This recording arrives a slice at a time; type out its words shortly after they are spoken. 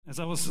As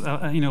I was,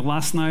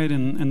 last night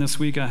and this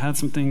week, I had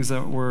some things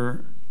that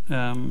were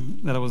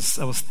that I was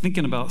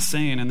thinking about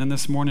saying, and then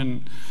this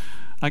morning,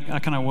 I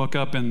kind of woke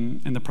up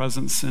in the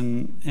presence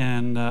and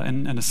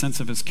a sense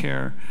of His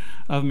care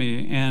of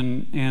me,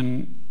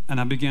 and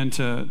I began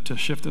to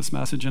shift this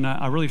message, and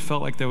I really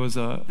felt like there was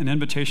an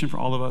invitation for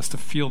all of us to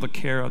feel the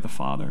care of the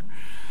Father,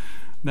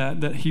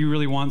 that He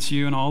really wants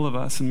you and all of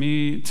us and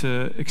me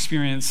to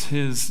experience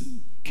His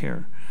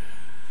care.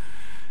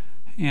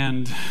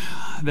 And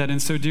that in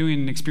so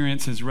doing,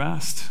 experience His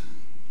rest,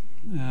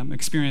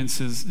 experience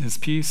His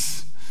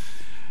peace.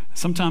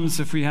 Sometimes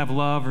if we have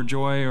love or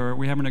joy or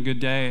we're having a good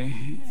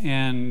day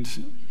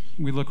and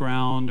we look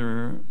around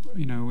or,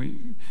 we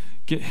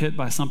get hit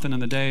by something in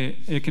the day,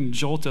 it can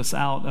jolt us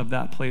out of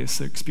that place,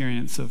 the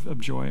experience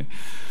of joy.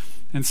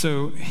 And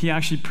so He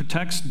actually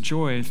protects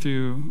joy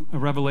through a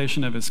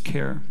revelation of His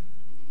care,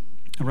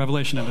 a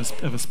revelation of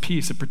His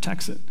peace. It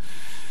protects it.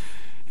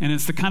 And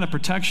it's the kind of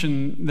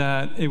protection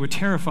that it would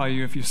terrify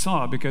you if you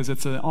saw it, because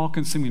it's an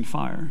all-consuming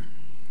fire.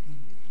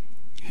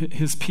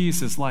 His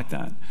peace is like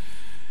that.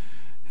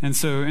 And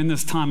so in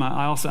this time,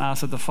 I also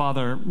ask that the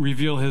Father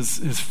reveal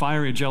His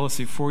fiery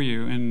jealousy for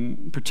you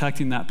in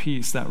protecting that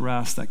peace, that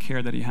rest, that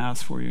care that He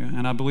has for you.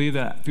 And I believe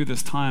that through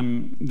this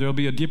time, there'll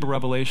be a deeper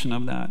revelation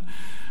of that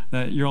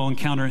you'll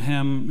encounter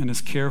Him and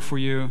His care for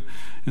you.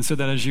 And so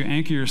that as you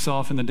anchor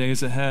yourself in the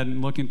days ahead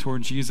and looking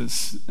toward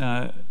Jesus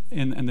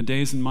in the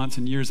days and months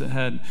and years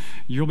ahead,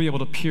 you'll be able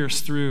to pierce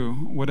through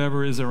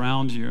whatever is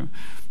around you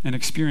and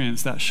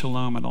experience that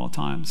shalom at all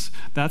times.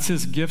 That's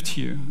His gift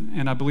to you.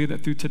 And I believe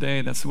that through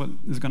today, that's what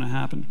is going to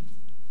happen.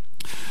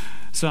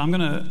 So I'm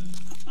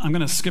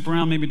going to skip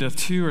around maybe to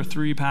 2 or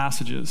 3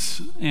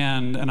 passages,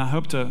 and I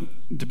hope to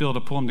be able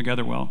to pull them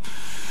together well.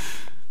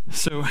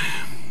 So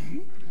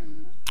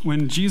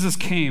when Jesus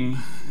came,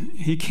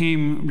 He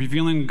came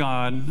revealing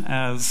God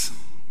as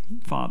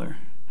Father.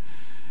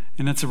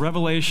 And it's a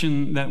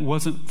revelation that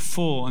wasn't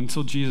full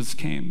until Jesus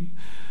came.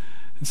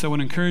 And so I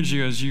would encourage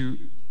you as you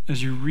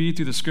read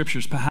through the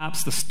Scriptures,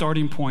 perhaps the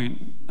starting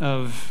point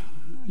of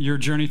your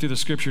journey through the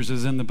Scriptures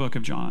is in the book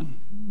of John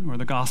or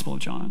the Gospel of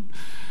John.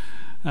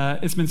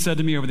 It's been said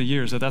to me over the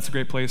years that that's a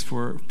great place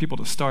for people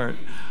to start.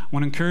 I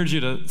want to encourage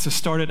you to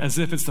start it as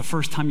if it's the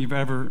first time you've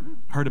ever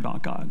heard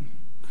about God.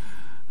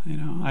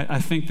 I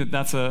think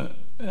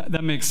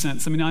that makes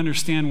sense. I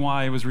understand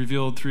why it was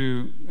revealed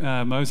through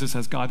Moses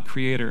as God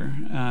creator,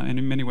 and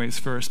in many ways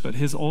first, but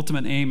His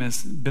ultimate aim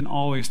has been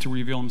always to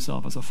reveal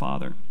Himself as a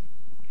father.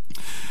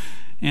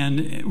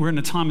 And we're in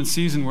a time and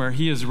season where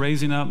He is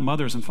raising up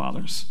mothers and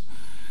fathers.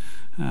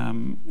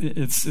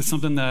 It's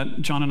something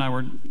that John and I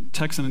were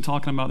texting and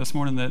talking about this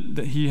morning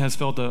that he has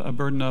felt a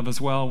burden of as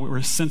well.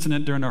 We're sensing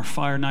it during our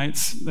fire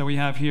nights that we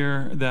have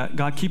here, that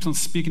God keeps on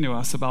speaking to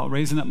us about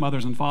raising up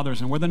mothers and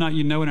fathers. And whether or not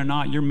you know it or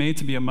not, you're made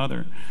to be a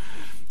mother.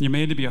 You're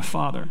made to be a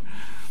father.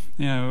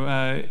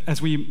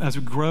 As we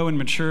grow and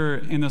mature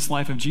in this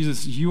life of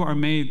Jesus, you are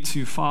made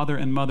to father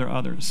and mother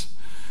others,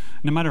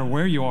 no matter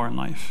where you are in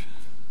life.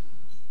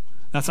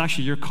 That's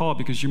actually your call,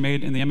 because you're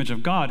made in the image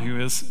of God, who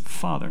is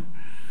Father.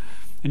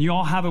 And you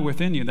all have it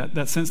within you,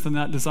 that sense and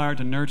that desire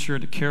to nurture,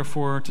 to care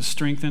for, to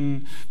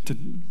strengthen, to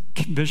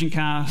vision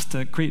cast,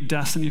 to create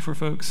destiny for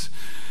folks.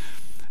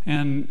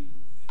 And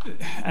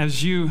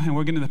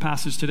we'll get into the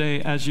passage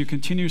today, as you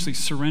continuously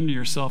surrender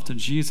yourself to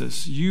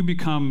Jesus, you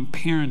become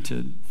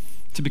parented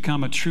to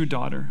become a true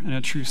daughter and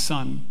a true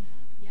son.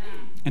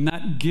 And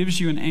that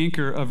gives you an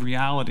anchor of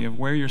reality of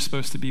where you're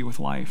supposed to be with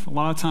life. A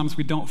lot of times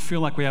we don't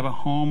feel like we have a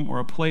home or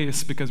a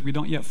place because we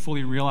don't yet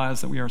fully realize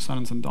that we are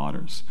sons and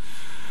daughters.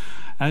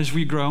 As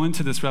we grow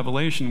into this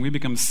revelation, we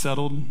become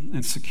settled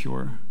and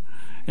secure,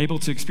 able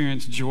to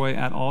experience joy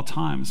at all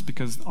times,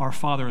 because our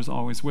Father is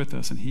always with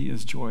us and He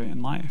is joy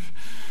in life.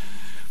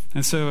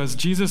 And so as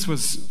Jesus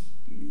was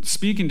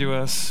speaking to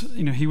us,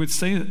 He would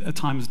say at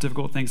times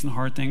difficult things and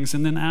hard things.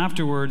 And then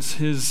afterwards,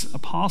 His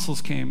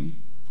apostles came,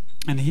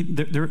 and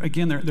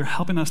they're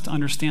helping us to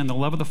understand the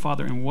love of the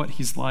Father and what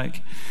He's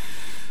like.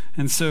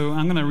 And so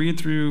I'm going to read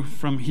through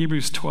from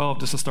Hebrews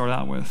 12 just to start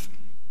out with.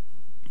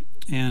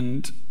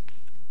 And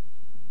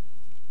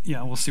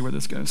we'll see where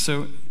this goes.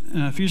 So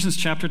Ephesians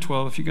chapter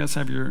 12, if you guys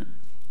have your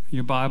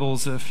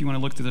Bibles, if you want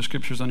to look through the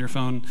Scriptures on your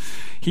phone,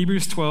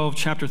 Hebrews 12,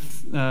 chapter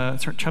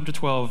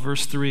 12,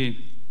 verse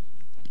 3.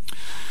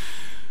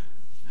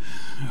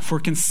 For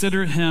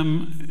consider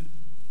Him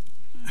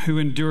who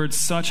endured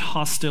such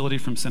hostility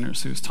from sinners.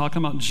 So he's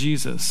talking about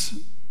Jesus,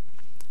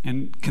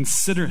 and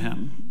consider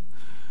Him.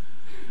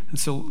 And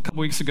so a couple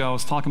weeks ago, I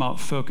was talking about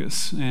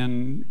focus,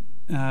 and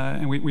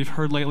we've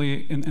heard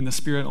lately in the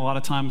Spirit a lot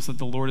of times that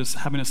the Lord is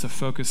having us to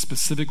focus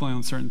specifically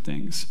on certain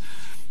things.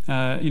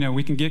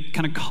 We can get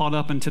kind of caught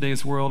up in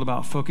today's world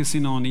about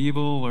focusing on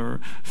evil or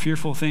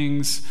fearful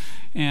things.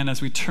 And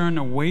as we turn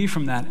away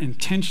from that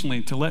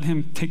intentionally to let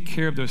Him take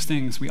care of those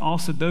things, we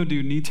also, though,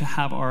 do need to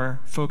have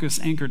our focus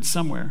anchored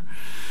somewhere.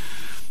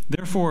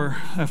 Therefore,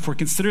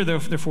 consider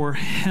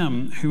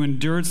Him who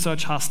endured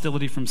such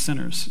hostility from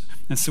sinners.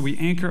 And so we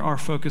anchor our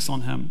focus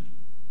on Him,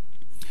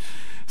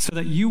 so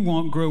that you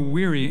won't grow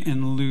weary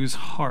and lose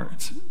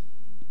heart.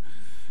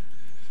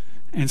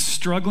 and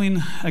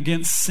struggling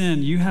against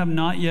sin, you have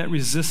not yet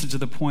resisted to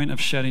the point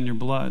of shedding your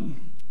blood.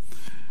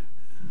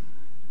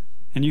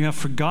 And you have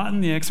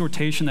forgotten the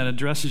exhortation that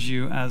addresses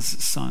you as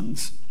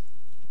sons.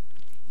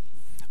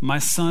 My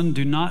son,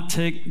 do not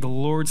take the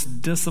Lord's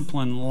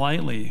discipline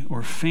lightly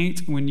or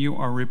faint when you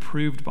are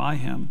reproved by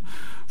him.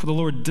 For the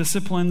Lord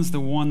disciplines the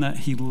one that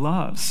he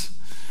loves.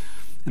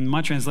 And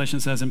my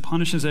translation says, and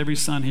punishes every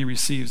son he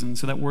receives. And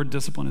so that word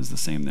discipline is the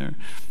same there.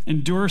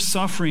 Endure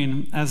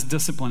suffering as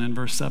discipline in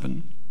verse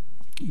 7.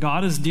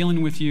 God is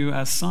dealing with you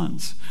as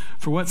sons.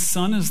 For what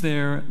son is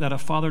there that a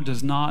father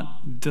does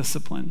not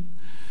discipline?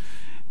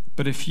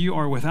 But if you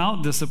are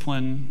without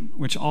discipline,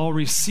 which all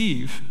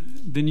receive,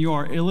 then you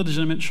are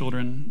illegitimate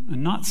children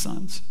and not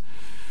sons.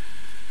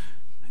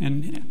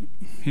 And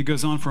he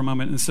goes on for a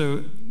moment. And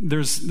so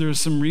there's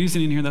some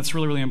reasoning here that's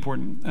really, really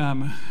important.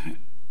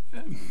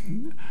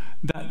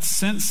 That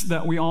sense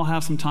that we all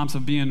have sometimes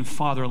of being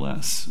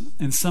fatherless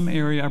in some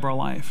area of our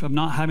life, of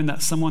not having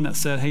that someone that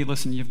said, hey,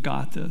 listen, you've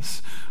got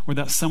this, or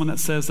that someone that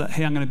says that,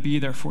 hey, I'm going to be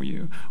there for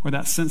you, or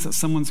that sense that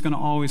someone's going to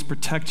always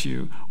protect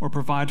you or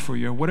provide for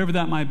you, or whatever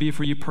that might be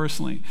for you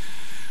personally.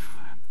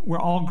 We're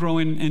all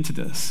growing into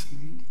this.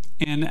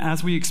 And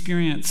as we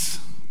experience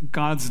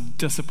God's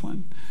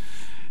discipline,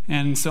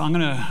 and so I'm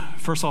going to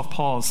first off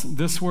pause.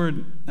 This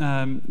word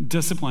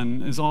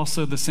discipline is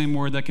also the same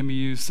word that can be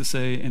used to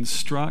say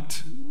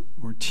instruct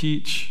or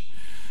teach.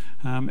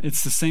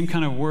 It's the same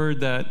kind of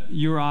word that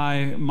you or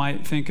I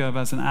might think of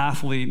as an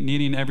athlete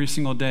needing every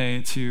single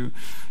day to,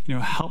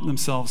 help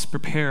themselves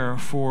prepare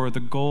for the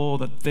goal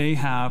that they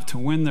have to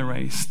win the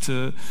race,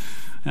 to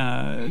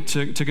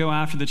go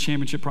after the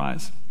championship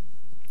prize.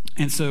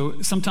 And so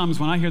sometimes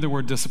when I hear the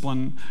word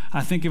discipline,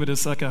 I think of it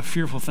as like a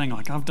fearful thing,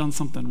 like I've done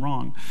something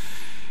wrong.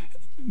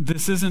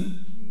 This isn't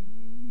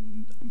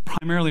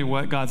primarily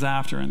what God's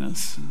after in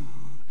this.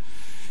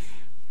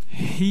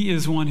 He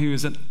is one who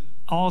is at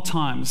all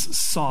times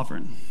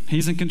sovereign.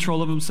 He's in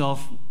control of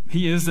himself.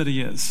 He is that he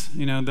is.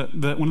 One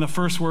of the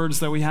first words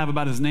that we have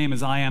about his name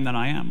is I am that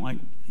I am. Like,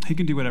 he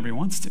can do whatever he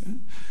wants to.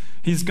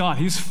 He's God.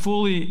 He's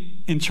fully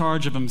in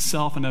charge of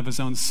himself and of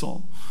his own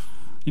soul.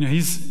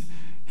 He's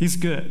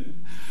good.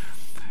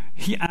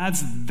 He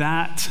adds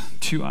that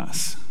to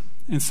us.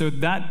 And so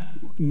that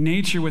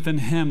nature within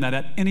him, that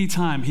at any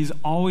time he's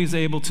always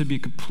able to be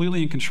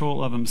completely in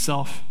control of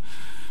himself,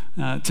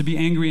 to be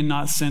angry and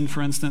not sin,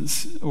 for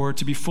instance, or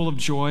to be full of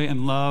joy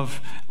and love,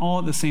 all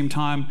at the same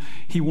time,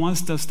 he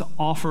wants us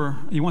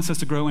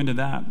to grow into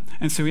that.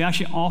 And so he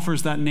actually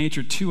offers that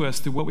nature to us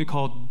through what we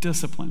call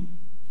discipline.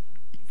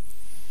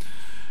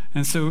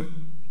 And so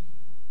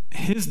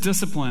his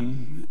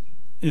discipline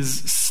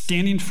is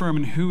standing firm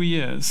in who he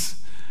is,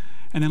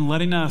 and then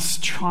letting us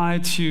try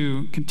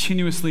to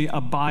continuously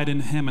abide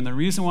in him. And the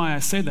reason why I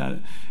say that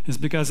is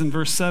because in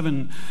verse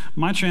 7,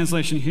 my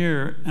translation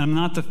here, and I'm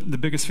not the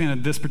biggest fan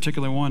of this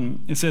particular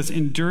one, it says,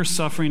 endure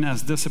suffering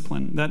as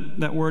discipline.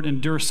 That word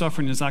endure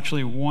suffering is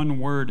actually one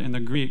word in the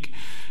Greek,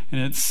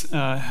 and it's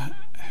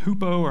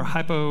hupo or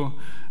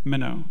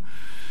hypomeno.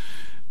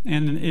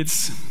 And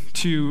it's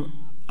to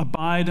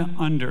abide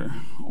under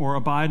or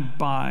abide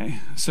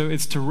by. So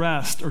it's to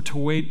rest or to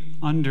wait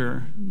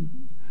under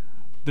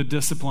the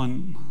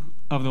discipline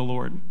of the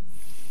Lord.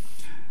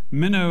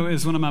 Meno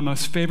is one of my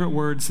most favorite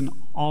words in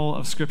all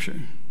of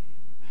Scripture.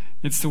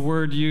 It's the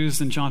word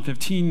used in John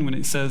 15 when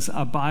it says,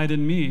 abide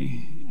in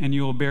me and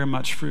you will bear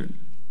much fruit.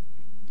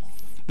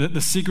 The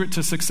secret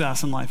to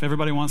success in life.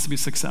 Everybody wants to be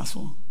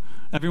successful.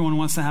 Everyone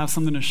wants to have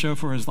something to show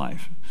for his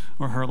life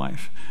or her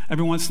life.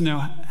 Everyone wants to know,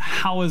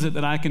 how is it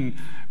that I can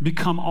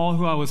become all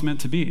who I was meant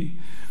to be?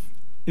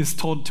 Is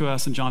told to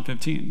us in John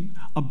 15.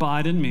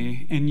 Abide in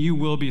me and you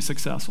will be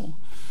successful.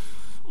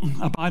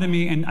 Abide in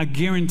me, and I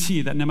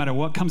guarantee that no matter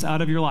what comes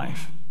out of your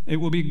life, it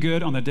will be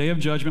good on the day of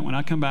judgment when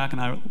I come back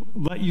and I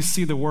let you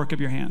see the work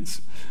of your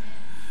hands.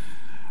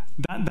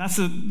 That's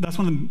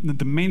one of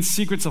the main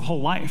secrets of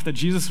whole life that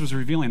Jesus was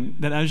revealing,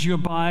 that as you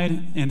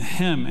abide in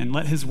him and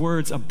let his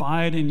words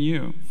abide in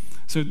you,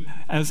 so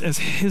as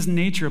his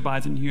nature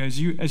abides in you, as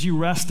you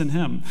rest in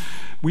him.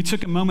 We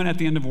took a moment at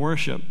the end of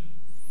worship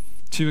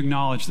to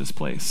acknowledge this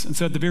place. And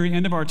so at the very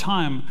end of our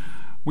time,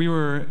 we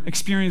were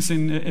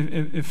experiencing,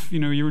 if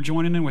you were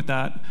joining in with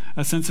that,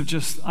 a sense of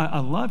just, I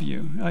love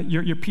you.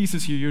 Your peace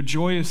is here. Your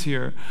joy is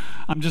here.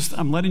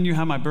 I'm letting you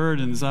have my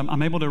burdens.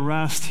 I'm able to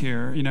rest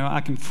here. I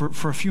can,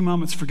 for a few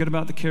moments, forget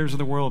about the cares of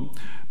the world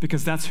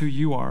because that's who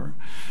you are.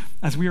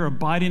 As we are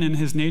abiding in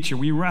his nature,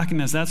 we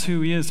recognize that's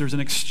who he is. There's an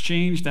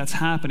exchange that's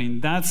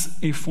happening. That's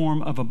a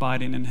form of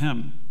abiding in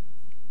him.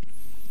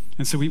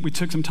 And so we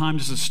took some time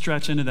just to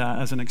stretch into that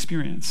as an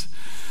experience.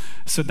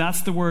 So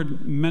that's the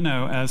word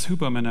meno as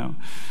hupomeno.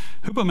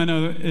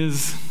 Hupomeno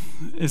is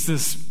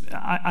this,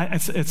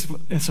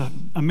 it's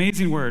an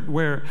amazing word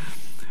where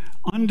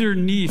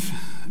underneath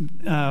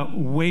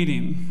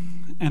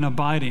waiting and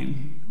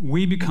abiding,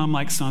 we become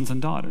like sons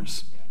and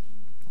daughters.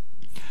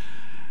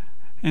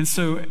 And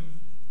so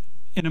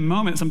in a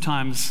moment,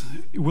 sometimes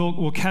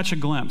we'll catch a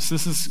glimpse.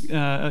 This is,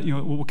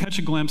 we'll catch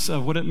a glimpse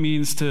of what it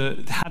means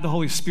to have the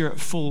Holy Spirit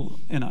full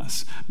in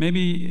us. Maybe,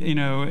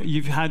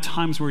 you've had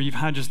times where you've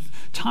had just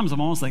times of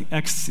almost like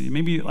ecstasy.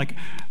 Maybe like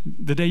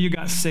the day you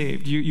got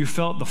saved, you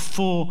felt the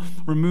full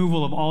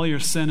removal of all your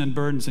sin and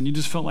burdens, and you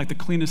just felt like the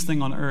cleanest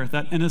thing on earth,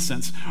 that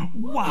innocence.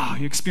 Wow,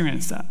 you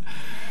experienced that.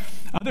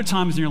 Other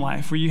times in your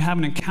life where you have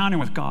an encounter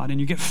with God and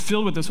you get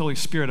filled with this Holy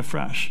Spirit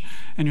afresh,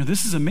 and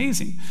this is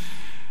amazing.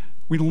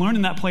 We learn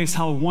in that place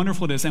how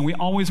wonderful it is, and we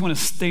always want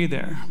to stay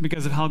there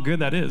because of how good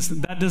that is.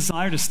 That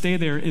desire to stay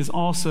there is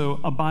also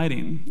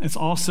abiding. It's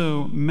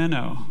also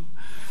meno.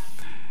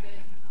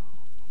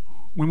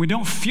 When we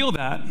don't feel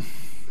that,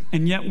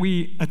 and yet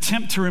we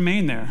attempt to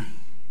remain there,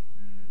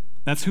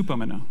 that's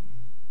hupomeno.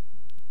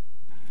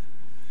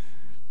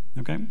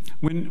 Okay?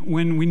 When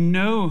we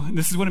know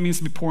this is what it means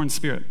to be poor in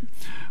spirit,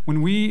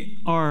 when we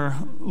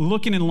are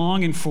looking and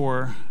longing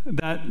for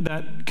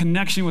that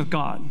connection with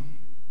God,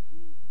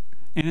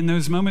 and in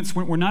those moments,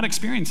 we're not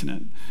experiencing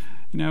it.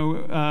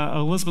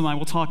 Elizabeth and I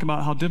will talk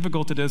about how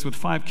difficult it is with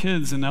 5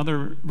 kids and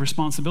other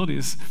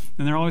responsibilities,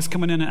 and they're always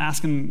coming in and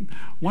asking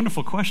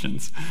wonderful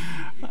questions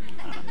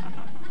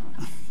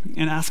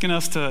and asking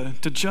us to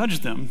judge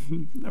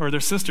them, or their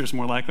sisters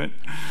more likely.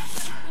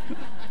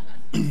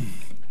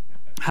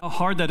 How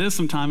hard that is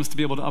sometimes to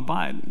be able to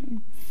abide.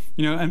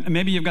 And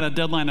maybe you've got a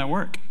deadline at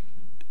work,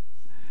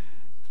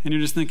 and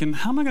you're just thinking,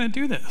 how am I going to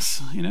do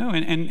this?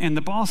 And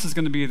the boss is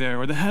going to be there,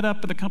 or the head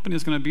up of the company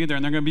is going to be there,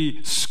 and they're going to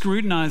be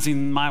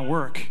scrutinizing my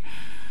work.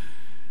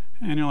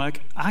 And you're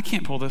like, I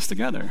can't pull this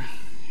together.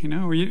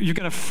 Or you've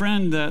got a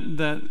friend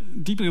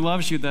that deeply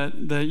loves you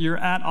that you're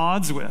at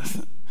odds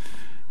with,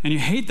 and you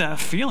hate that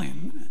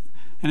feeling.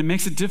 And it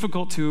makes it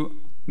difficult to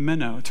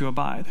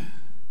abide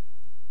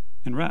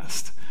and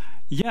rest.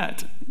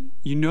 Yet,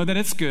 you know that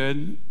it's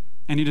good,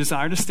 and you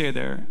desire to stay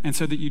there, and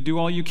so that you do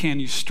all you can,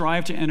 you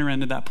strive to enter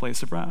into that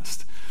place of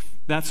rest.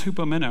 That's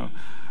hupomeno.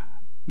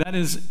 That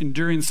is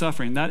enduring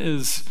suffering. That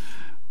is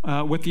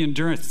with the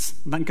endurance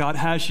that God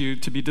has you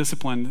to be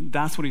disciplined.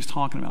 That's what he's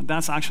talking about.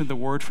 That's actually the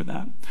word for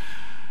that,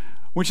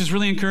 which is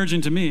really encouraging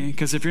to me,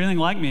 because if you're anything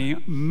like me,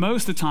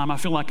 most of the time I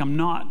feel like I'm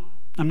not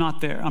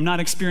there. I'm not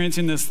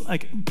experiencing this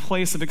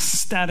place of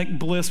ecstatic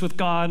bliss with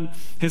God.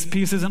 His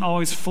peace isn't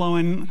always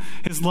flowing.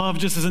 His love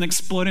just isn't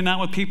exploding out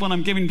with people, and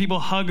I'm giving people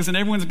hugs, and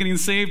everyone's getting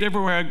saved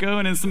everywhere I go,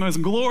 and it's the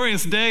most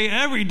glorious day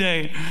every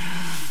day.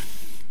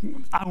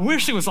 I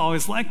wish it was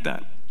always like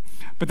that.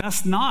 But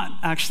that's not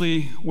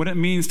actually what it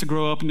means to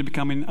grow up into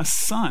becoming a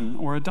son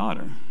or a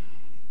daughter.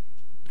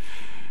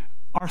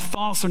 Our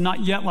thoughts are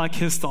not yet like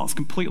his thoughts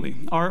completely.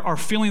 Our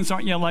feelings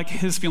aren't yet like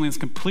his feelings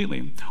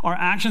completely. Our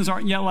actions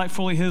aren't yet like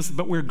fully his,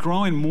 but we're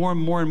growing more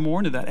and more and more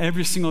into that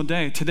every single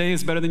day. Today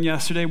is better than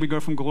yesterday. We go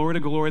from glory to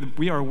glory.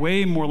 We are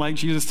way more like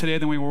Jesus today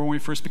than we were when we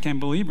first became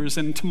believers,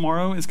 and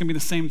tomorrow is going to be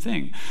the same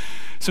thing.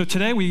 So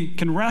today we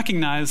can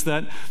recognize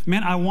that,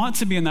 man, I want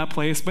to be in that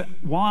place, but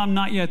while I'm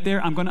not yet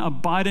there, I'm going to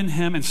abide in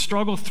him and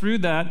struggle through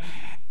that.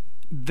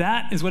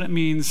 That is what it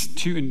means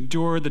to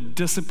endure the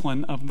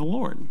discipline of the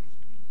Lord.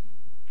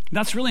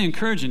 That's really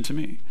encouraging to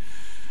me.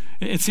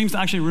 It seems to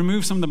actually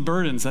remove some of the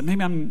burdens that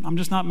maybe I'm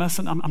just not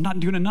I'm not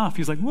doing enough.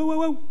 He's like,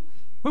 whoa,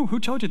 who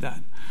told you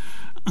that?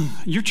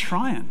 You're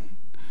trying,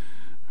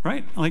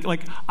 right?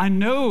 Like I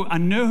know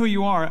who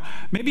you are.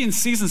 Maybe in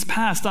seasons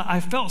past,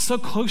 I felt so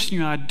close to you,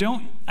 and I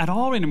don't at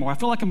all anymore. I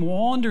feel like I'm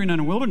wandering in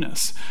a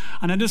wilderness,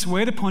 and I just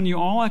wait upon you.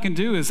 All I can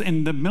do is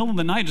in the middle of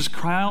the night just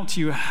cry out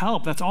to you,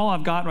 help. That's all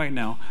I've got right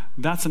now.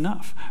 That's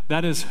enough.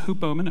 That is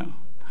hupomeno.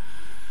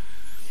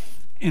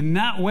 In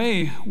that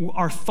way,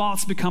 our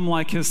thoughts become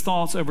like his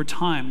thoughts over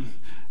time,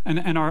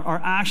 and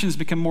our actions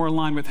become more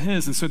aligned with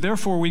his. And so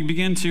therefore, we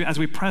begin to, as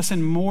we press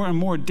in more and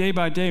more day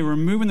by day,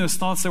 removing those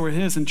thoughts that were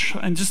his and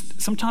just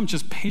sometimes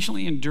just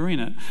patiently enduring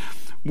it,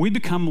 we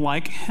become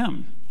like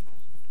him.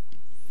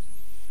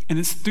 And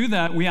it's through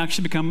that we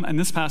actually become, and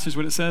this passage,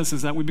 what it says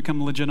is that we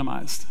become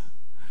legitimized.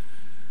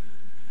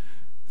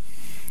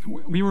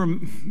 We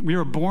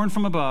were born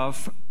from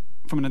above,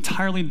 from an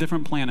entirely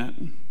different planet,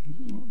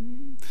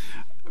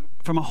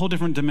 from a whole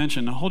different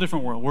dimension, a whole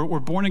different world. We're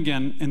born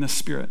again in the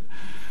Spirit.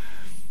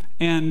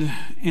 And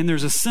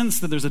there's a sense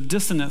that there's a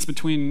dissonance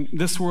between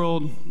this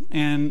world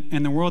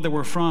and the world that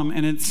we're from,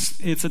 and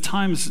it's at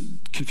times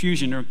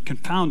confusion or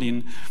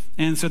confounding.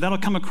 And so that'll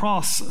come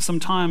across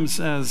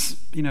sometimes as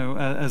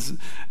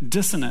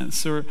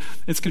dissonance, or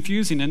it's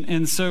confusing.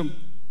 And so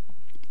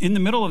in the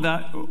middle of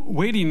that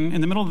waiting, in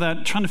the middle of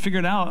that trying to figure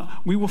it out,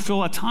 we will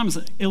feel at times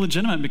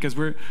illegitimate because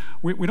we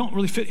don't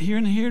really fit here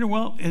and here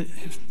well.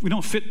 We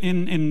don't fit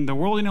in the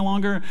world any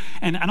longer,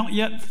 and I don't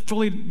yet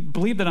fully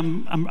believe that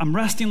I'm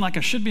resting like I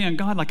should be in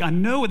God. Like I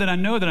know that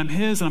I'm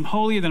His, and I'm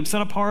holy, that I'm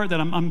set apart,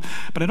 that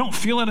but I don't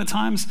feel it at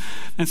times,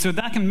 and so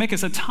that can make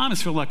us at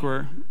times feel like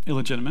we're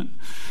illegitimate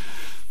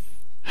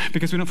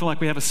because we don't feel like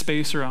we have a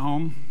space or a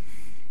home.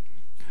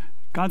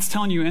 God's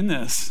telling you in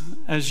this,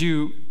 as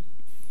you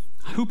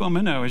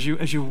hupomeno,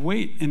 as you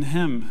wait in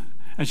Him,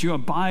 as you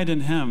abide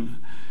in Him,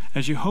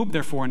 As you hope,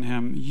 therefore, in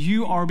him,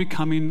 you are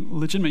becoming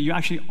legitimate. You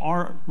actually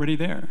are already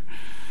there.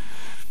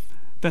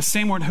 That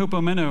same word,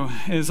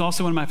 hupomeno, is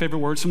also one of my favorite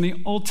words from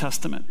the Old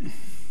Testament.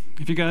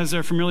 If you guys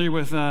are familiar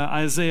with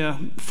Isaiah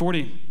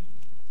 40,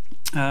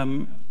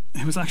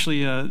 it was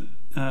actually,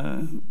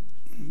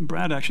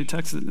 Brad actually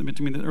texted it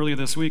to me earlier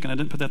this week, and I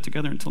didn't put that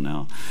together until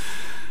now.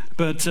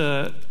 But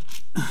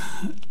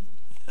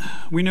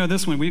we know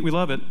this one. We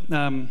love it.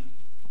 In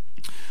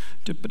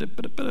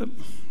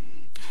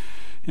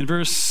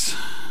verse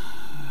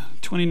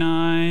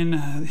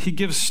 29, he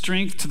gives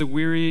strength to the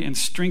weary and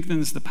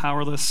strengthens the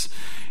powerless.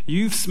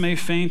 Youths may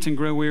faint and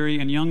grow weary,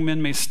 and young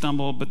men may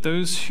stumble, but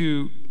those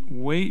who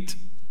wait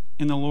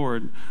in the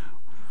Lord,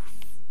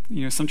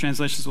 some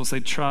translations will say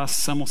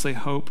trust, some will say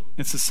hope.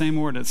 It's the same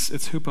word. It's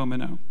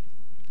hupomeno.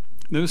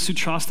 Those who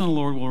trust in the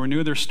Lord will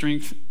renew their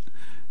strength.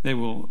 They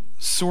will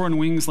soar on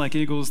wings like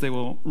eagles. They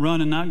will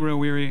run and not grow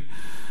weary.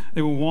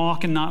 They will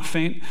walk and not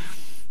faint.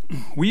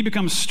 We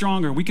become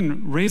stronger. We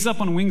can raise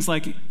up on wings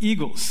like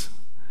eagles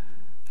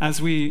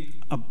as we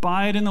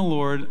abide in the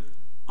Lord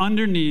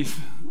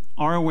underneath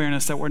our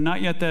awareness that we're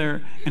not yet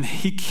there, and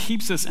he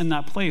keeps us in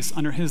that place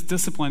under his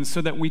discipline so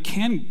that we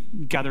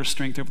can gather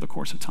strength over the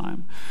course of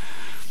time.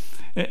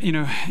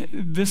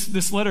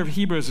 This letter of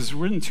Hebrews is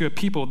written to a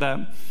people that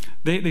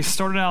they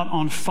started out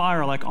on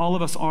fire like all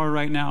of us are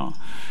right now.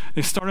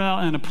 They started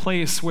out in a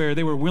place where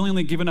they were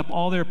willingly giving up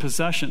all their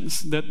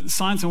possessions, that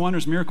signs and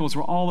wonders, miracles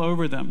were all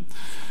over them.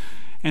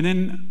 And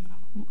then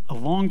a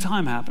long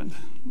time happened.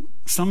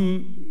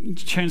 Some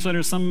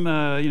translators, some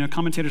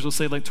commentators will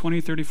say like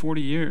 20, 30,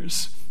 40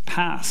 years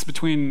passed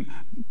between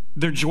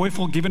their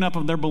joyful giving up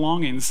of their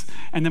belongings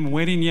and them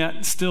waiting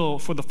yet still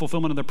for the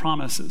fulfillment of their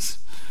promises.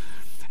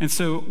 And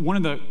so one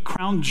of the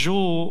crown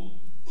jewel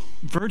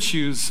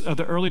virtues of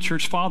the early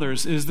church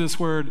fathers is this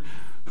word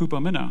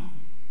hupomeno.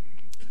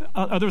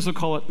 Others will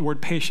call it the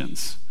word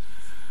patience,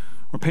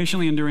 or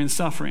patiently enduring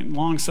suffering,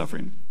 long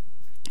suffering.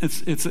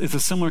 It's a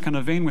similar kind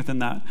of vein within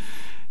that.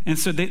 And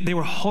so they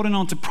were holding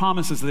on to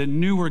promises that they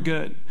knew were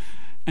good,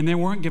 and they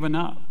weren't giving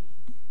up.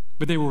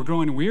 But they were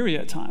growing weary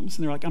at times.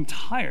 And they're like, I'm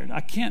tired. I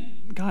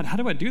can't, God, how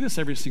do I do this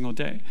every single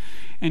day?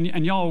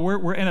 And y'all,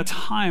 we're in a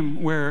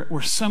time where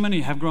so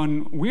many have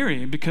grown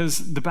weary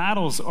because the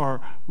battles are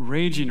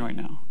raging right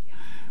now. Yeah.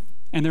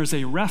 And there's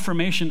a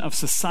reformation of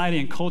society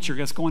and culture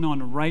that's going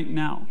on right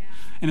now. Yeah.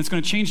 And it's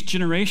going to change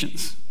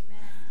generations.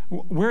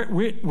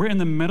 We're in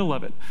the middle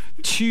of it.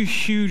 Two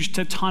huge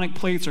tectonic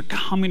plates are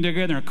coming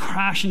together and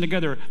crashing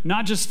together,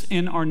 not just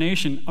in our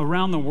nation,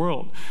 around the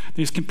world.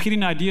 These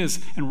competing ideas,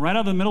 and right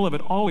out of the middle of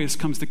it always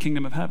comes the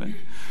kingdom of heaven.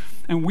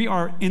 And we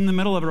are in the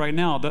middle of it right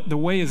now. The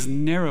way is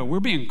narrow. We're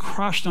being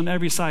crushed on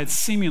every side,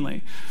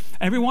 seemingly.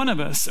 Every one of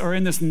us are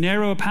in this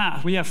narrow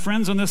path. We have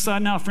friends on this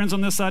side now, friends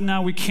on this side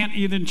now. We can't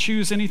even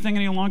choose anything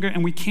any longer,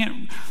 and we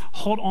can't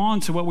hold on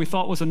to what we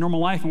thought was a normal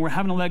life, and we're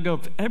having to let go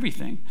of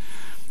everything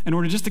in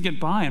order just to get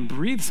by and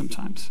breathe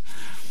sometimes.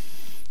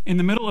 In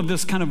the middle of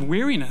this kind of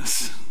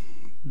weariness,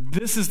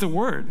 this is the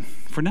word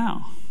for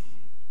now.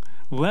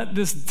 Let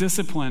this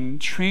discipline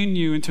train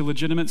you into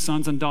legitimate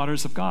sons and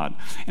daughters of God.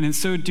 And in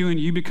so doing,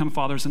 you become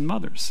fathers and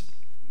mothers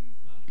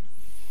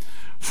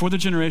for the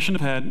generation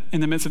ahead in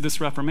the midst of this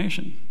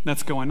reformation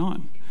that's going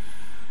on.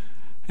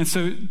 And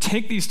so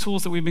take these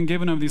tools that we've been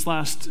given over these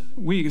last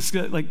weeks,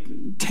 like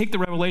take the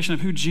revelation of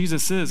who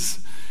Jesus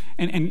is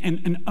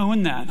and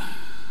own that.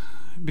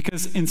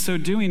 Because in so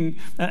doing,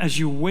 as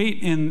you wait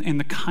in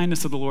the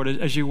kindness of the Lord,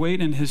 as you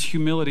wait in his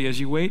humility, as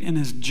you wait in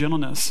his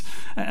gentleness,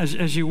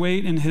 as you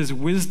wait in his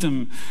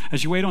wisdom,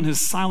 as you wait on his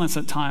silence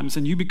at times,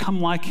 and you become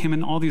like him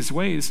in all these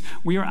ways,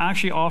 we are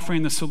actually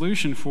offering the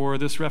solution for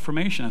this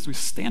reformation as we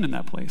stand in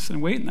that place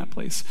and wait in that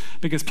place.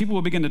 Because people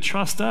will begin to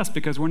trust us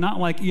because we're not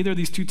like either of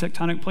these two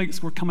tectonic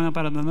plates. We're coming up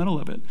out of the middle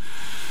of it.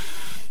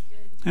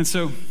 And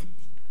so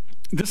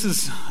this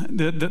is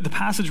the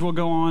passage will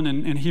go on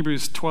in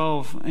Hebrews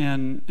 12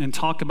 and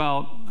talk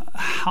about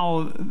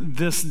how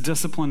this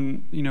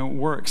discipline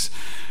works.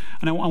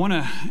 And I want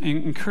to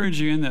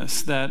encourage you in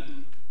this that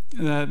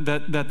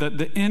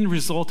the end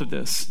result of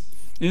this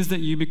is that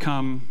you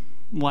become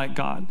like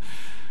God.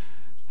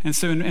 And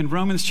so in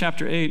Romans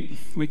chapter 8,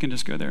 we can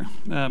just go there.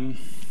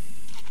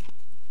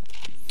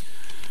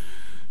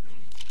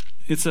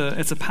 It's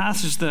a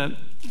passage that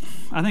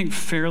I think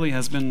fairly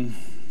has been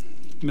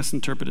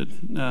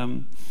misinterpreted,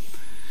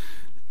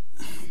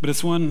 but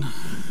it's one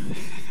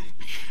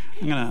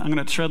I'm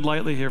gonna tread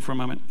lightly here for a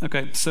moment.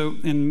 Okay, so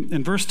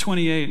in verse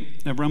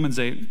 28 of Romans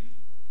 8,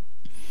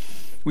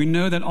 we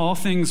know that all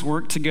things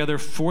work together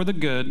for the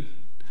good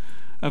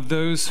of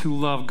those who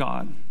love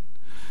God.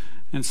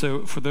 And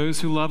so for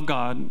those who love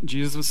God,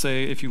 Jesus would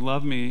say, if you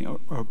love me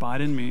or abide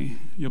in me,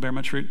 you'll bear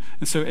much fruit.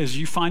 And so as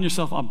you find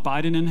yourself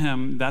abiding in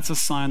him, that's a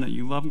sign that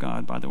you love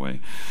God, by the way.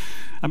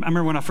 I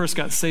remember when I first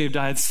got saved,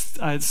 I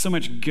had so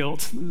much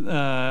guilt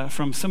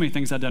from so many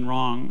things I'd done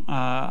wrong.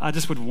 I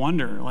just would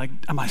wonder, like,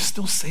 am I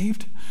still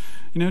saved?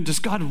 Does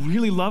God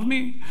really love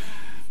me?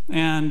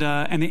 And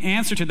the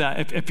answer to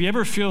that, if you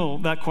ever feel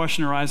that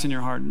question arise in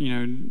your heart,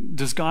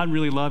 does God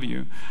really love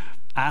you?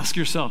 Ask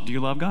yourself, do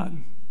you love God?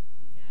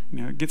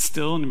 Get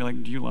still and be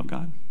like, do you love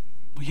God?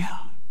 Well, yeah.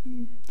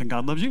 Then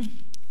God loves you.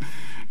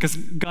 Because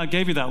God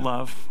gave you that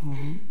love.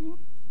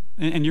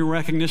 And your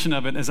recognition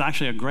of it is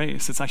actually a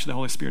grace. It's actually the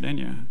Holy Spirit in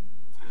you.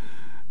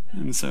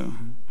 And so,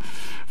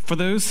 for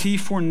those he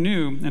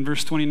foreknew, in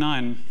verse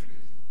 29,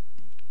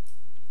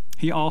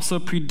 he also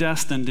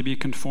predestined to be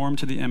conformed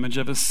to the image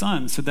of his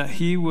Son, so that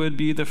he would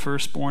be the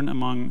firstborn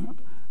among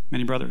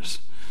many brothers.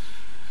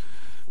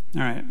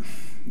 All right.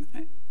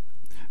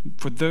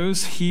 For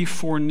those he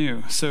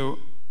foreknew. So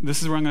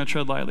this is where I'm going to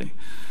tread lightly.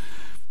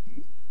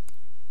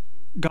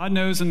 God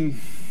knows and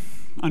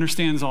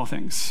understands all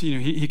things.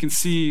 He can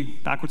see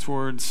backwards,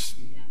 forwards,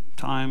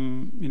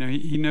 time.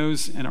 He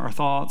knows in our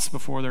thoughts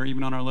before they're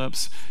even on our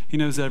lips. He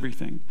knows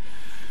everything.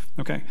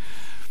 Okay.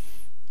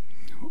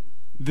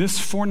 This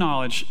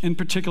foreknowledge, in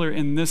particular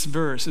in this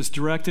verse, is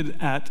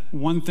directed at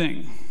one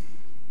thing.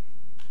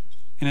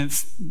 And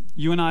it's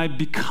you and I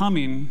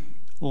becoming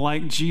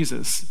like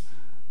Jesus,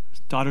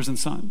 daughters and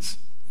sons.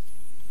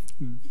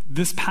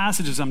 This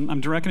passage is,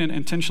 I'm directing it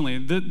intentionally,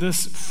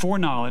 this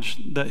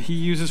foreknowledge that he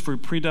uses for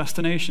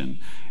predestination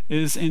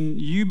is in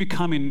you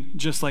becoming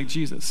just like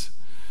Jesus.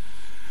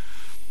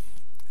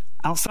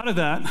 Outside of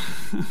that,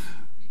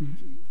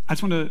 I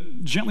just want to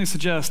gently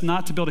suggest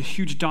not to build a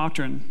huge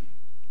doctrine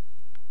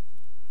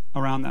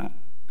around that.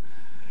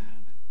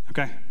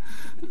 Okay?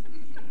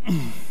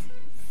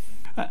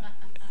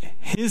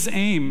 His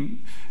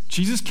aim,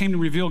 Jesus came to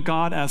reveal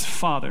God as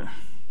Father.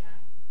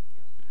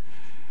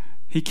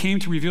 He came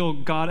to reveal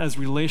God as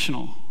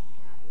relational.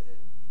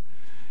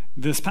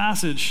 This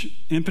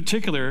passage, in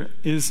particular,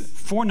 is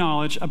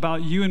foreknowledge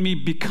about you and me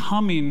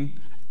becoming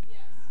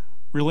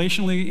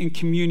relationally in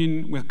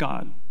communion with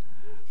God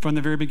from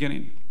the very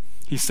beginning.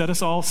 He set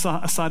us all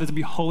aside to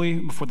be holy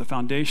before the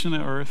foundation of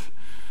the earth.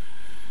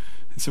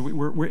 And so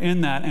we're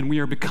in that, and we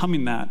are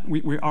becoming that.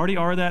 We already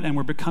are that, and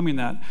we're becoming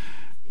that.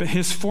 But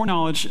his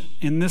foreknowledge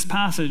in this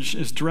passage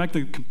is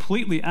directed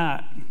completely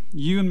at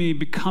you and me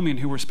becoming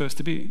who we're supposed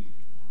to be.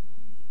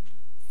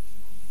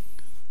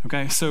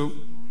 Okay, so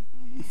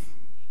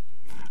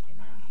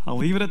I'll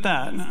leave it at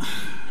that.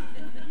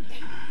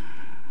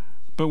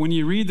 But when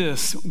you read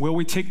this, what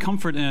we take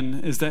comfort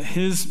in is that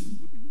his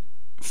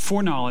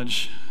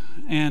foreknowledge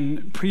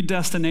and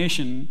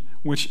predestination,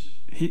 which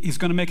he's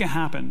going to make it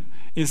happen,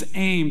 is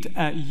aimed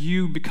at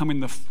you becoming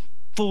the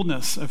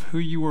fullness of who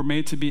you were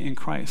made to be in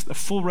Christ, the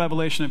full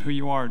revelation of who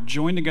you are,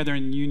 joined together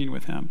in union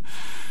with him.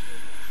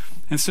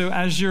 And so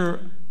as you're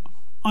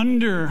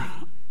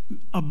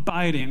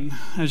abiding,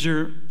 as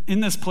you're in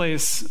this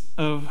place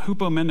of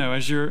hupomeno,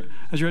 as you're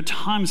at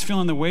times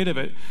feeling the weight of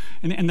it,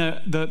 and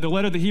the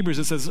letter of the Hebrews,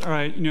 it says, all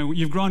right,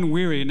 you've grown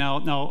weary,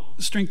 now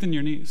strengthen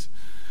your knees.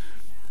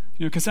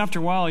 Because after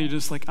a while, you're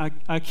just like,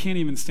 I can't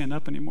even stand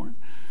up anymore.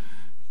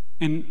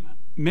 And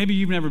maybe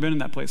you've never been in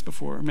that place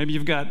before. Maybe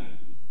you've got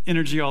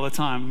energy all the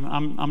time.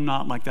 I'm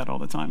not like that all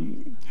the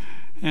time.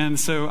 And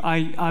so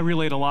I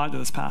relate a lot to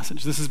this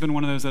passage. This has been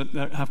one of those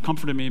that have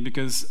comforted me,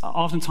 because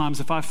oftentimes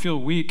if I feel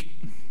weak,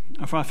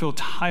 if I feel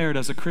tired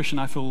as a Christian,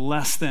 I feel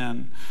less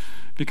than,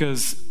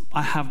 because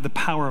I have the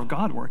power of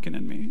God working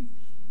in me.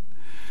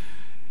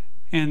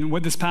 And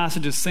what this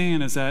passage is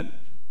saying is that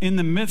in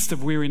the midst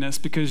of weariness,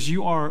 because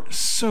you are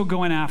so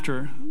going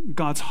after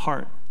God's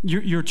heart,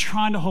 you're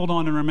trying to hold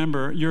on and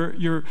remember,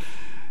 you're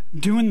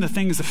doing the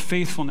things of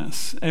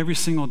faithfulness every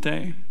single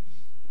day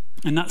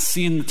and not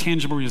seeing the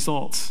tangible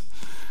results.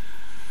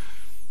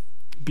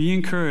 Be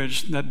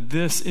encouraged that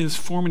this is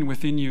forming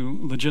within you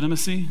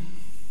legitimacy.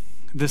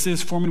 This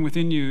is forming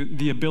within you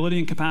the ability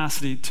and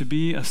capacity to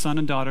be a son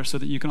and daughter, so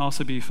that you can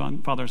also be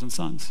fathers and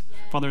sons,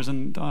 fathers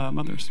and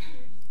mothers.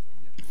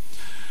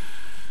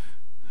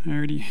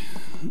 Alrighty.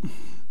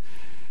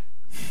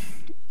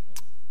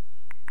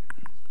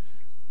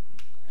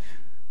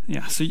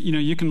 Yeah, so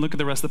you can look at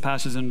the rest of the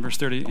passage in verse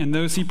 30. And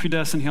those he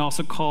predestined, he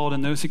also called,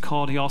 and those he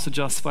called, he also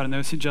justified, and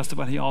those he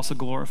justified, he also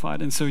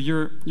glorified. And so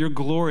your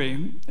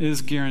glory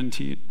is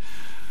guaranteed.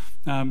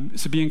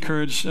 So be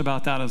encouraged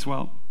about that as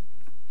well.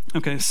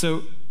 Okay,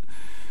 so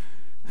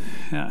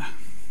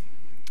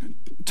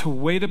to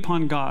wait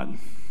upon God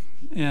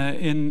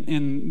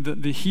in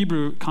the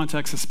Hebrew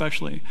context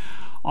especially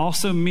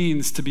also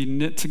means to be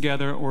knit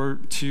together or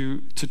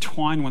to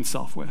twine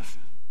oneself with.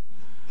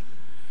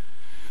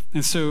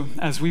 And so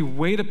as we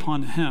wait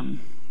upon him,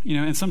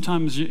 and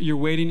sometimes you're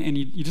waiting and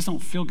you just don't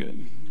feel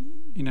good,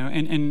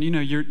 and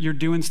you're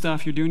doing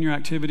stuff, you're doing your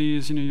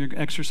activities, you're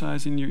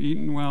exercising, you're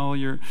eating well,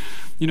 you're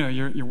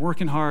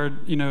working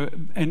hard,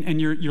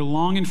 and you're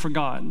longing for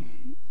God.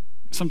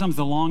 Sometimes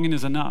the longing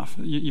is enough.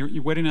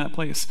 You're waiting in that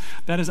place.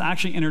 That is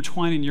actually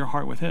intertwining your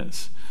heart with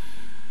his.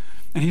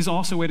 And he's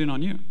also waiting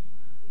on you.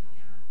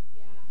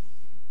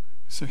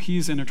 So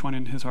he's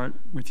intertwining his heart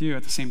with you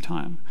at the same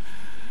time.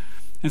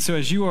 And so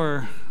as you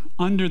are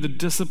under the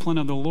discipline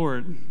of the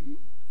Lord,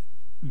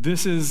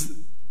 this is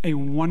a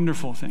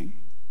wonderful thing.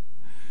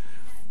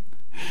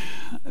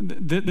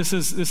 This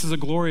is a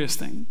glorious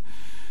thing.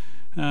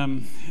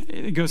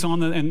 It goes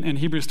on in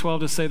Hebrews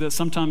 12 to say that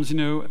sometimes,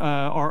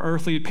 our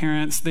earthly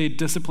parents, they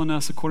discipline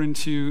us according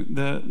to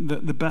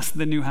the best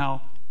they knew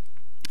how.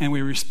 and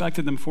we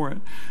respected them for it.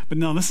 But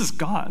no, this is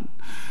God.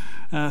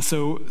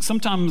 So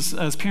sometimes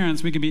as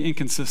parents, we can be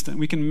inconsistent.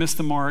 We can miss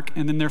the mark,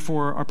 and then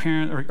therefore our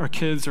parent or our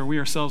kids or we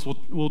ourselves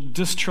will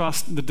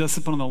distrust the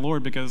discipline of the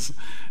Lord because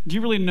do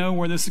you really know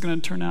where this is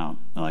going to turn out?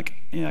 Do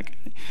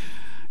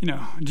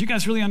you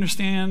guys really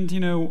understand,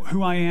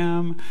 who I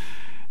am?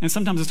 And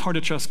sometimes it's hard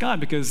to trust God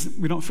because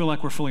we don't feel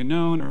like we're fully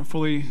known or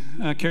fully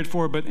cared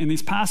for. But in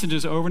these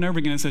passages over and over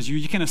again, it says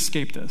you can't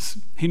escape this.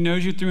 He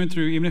knows you through and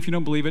through, even if you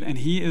don't believe it. And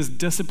he is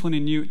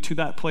disciplining you to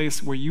that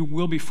place where you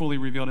will be fully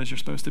revealed as you're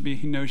supposed to be.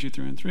 He knows you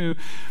through and through.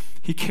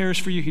 He cares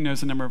for you. He knows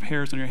the number of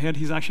hairs on your head.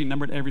 He's actually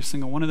numbered every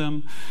single one of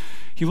them.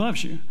 He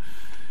loves you.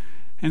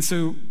 And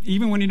so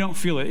even when you don't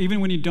feel it,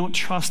 even when you don't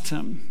trust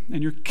him,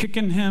 and you're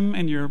kicking him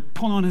and you're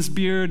pulling on his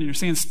beard and you're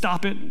saying,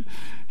 stop it,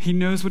 he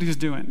knows what he's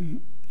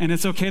doing. And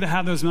it's okay to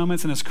have those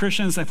moments. And as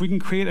Christians, if we can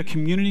create a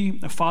community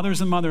of fathers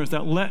and mothers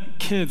that let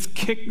kids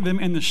kick them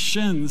in the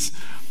shins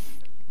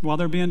while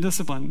they're being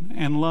disciplined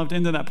and loved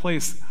into that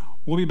place,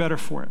 we'll be better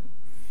for it.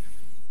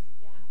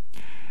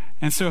 Yeah.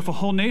 And so if a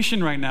whole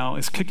nation right now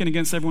is kicking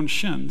against everyone's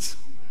shins,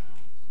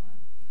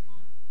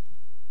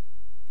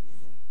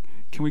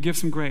 can we give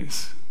some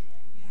grace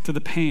to the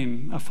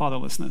pain of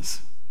fatherlessness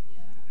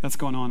that's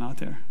going on out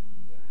there?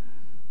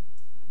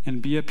 And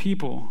be a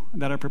people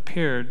that are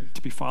prepared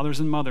to be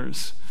fathers and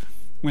mothers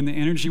when the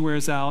energy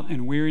wears out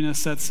and weariness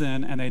sets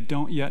in and they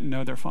don't yet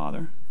know their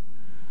father.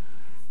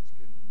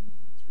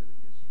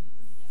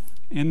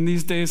 In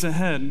these days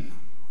ahead,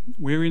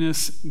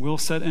 weariness will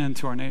set in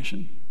to our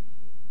nation.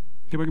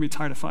 People are going to be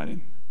tired of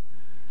fighting.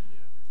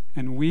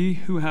 And we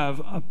who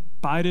have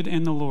abided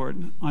in the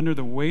Lord under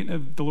the weight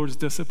of the Lord's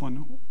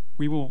discipline,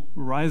 we will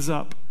rise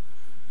up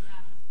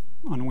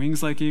on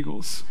wings like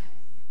eagles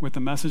with the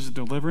message of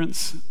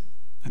deliverance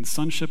and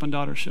sonship and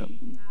daughtership.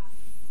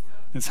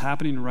 It's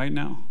happening right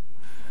now.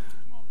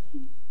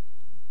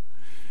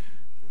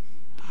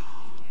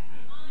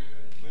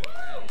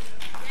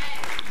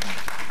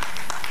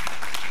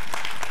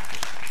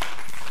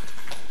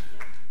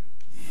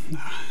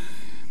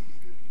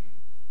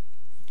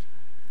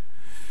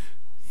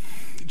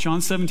 John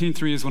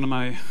 17:3 is one of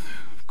my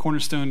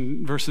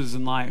cornerstone verses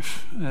in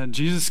life.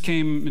 Jesus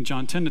came in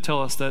John 10 to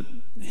tell us that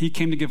he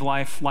came to give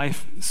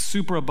life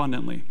super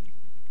abundantly.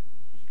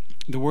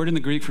 The word in the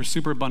Greek for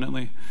super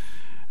abundantly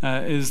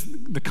is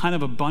the kind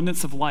of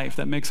abundance of life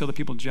that makes other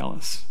people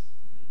jealous.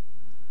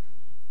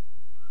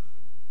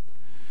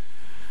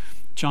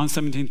 John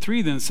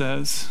 17:3 then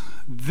says,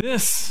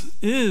 this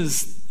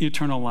is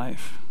eternal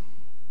life,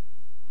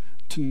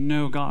 to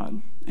know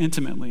God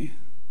intimately,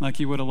 like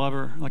you would a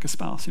lover, like a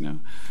spouse,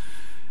 and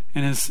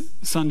his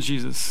son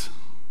Jesus,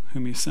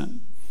 whom he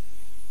sent.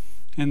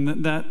 And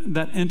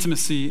that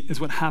intimacy is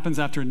what happens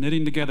after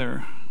knitting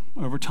together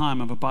over time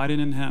of abiding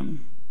in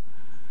him.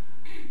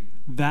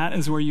 That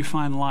is where you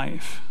find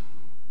life.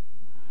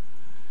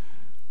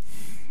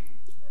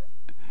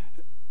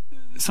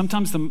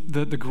 Sometimes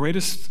the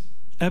greatest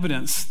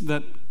evidence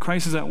that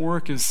Christ is at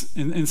work is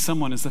in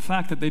someone is the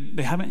fact that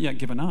they haven't yet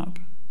given up.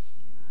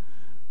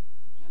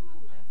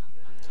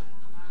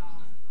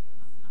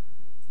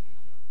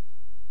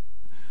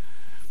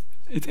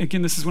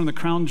 Again, this is one of the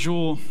crown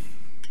jewel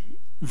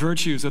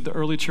virtues of the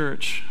early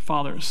church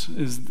fathers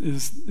is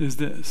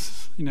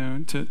this,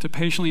 to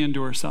patiently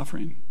endure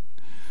suffering.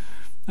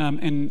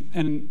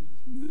 And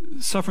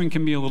suffering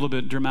can be a little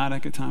bit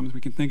dramatic at times.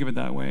 We can think of it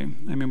that way.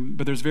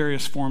 But there's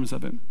various forms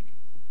of it.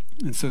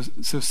 And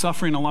so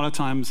suffering a lot of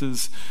times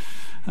is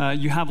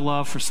you have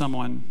love for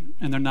someone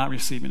and they're not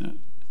receiving it.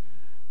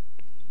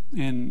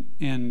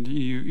 And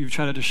you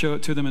try to show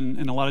it to them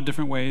in a lot of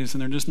different ways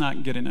and they're just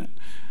not getting it.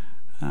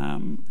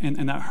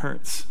 And that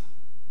hurts.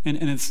 And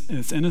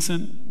it's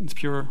innocent, it's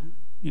pure,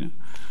 and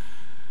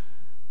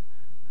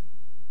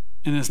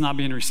it's not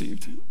being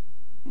received.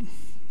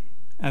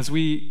 As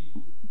we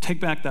take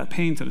back that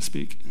pain, so to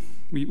speak,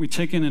 we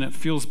take in and it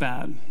feels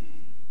bad.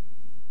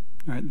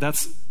 All right,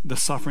 that's the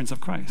sufferings of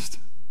Christ.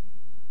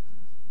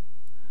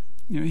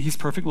 He's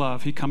perfect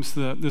love. He comes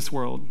to this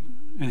world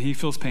and he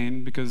feels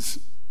pain because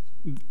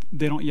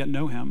they don't yet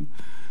know him.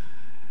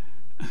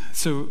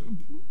 So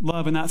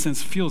love in that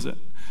sense feels it.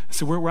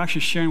 So we're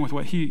actually sharing with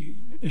what he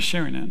is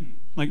sharing in.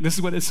 Like this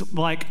is what it's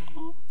like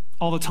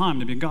all the time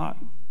to be God.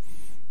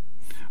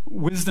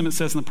 Wisdom, it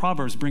says in the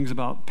Proverbs, brings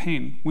about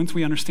pain. Once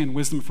we understand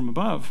wisdom from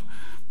above,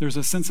 there's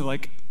a sense of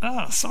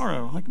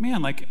sorrow. Like,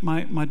 man, like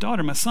my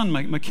daughter, my son,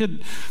 my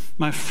kid,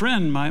 my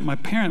friend, my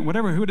parent,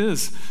 whatever, who it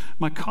is,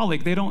 my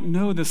colleague, they don't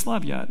know this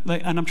love yet.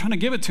 And I'm trying to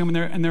give it to them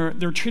and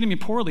they're treating me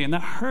poorly and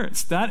that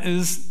hurts. That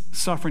is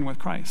suffering with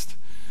Christ.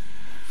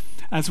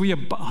 As we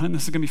abide, and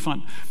this is going to be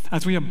fun,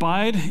 as we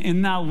abide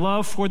in that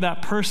love for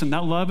that person,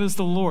 that love is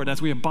the Lord,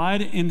 as we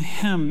abide in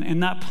him in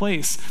that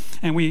place,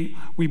 and we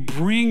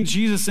bring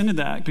Jesus into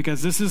that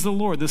because this is the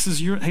Lord, this is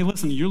hey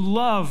listen, your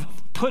love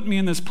put me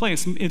in this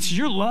place. It's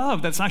your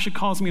love that's actually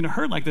caused me to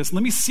hurt like this.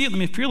 Let me see it, let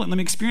me feel it, let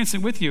me experience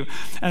it with you.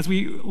 As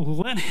we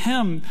let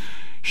him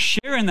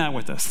share in that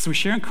with us, so we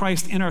share in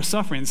Christ in our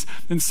sufferings,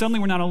 then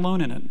suddenly we're not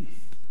alone in it.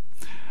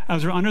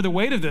 as we're under the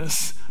weight of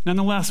this,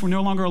 nonetheless, we're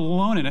no longer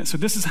alone in it. So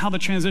this is how the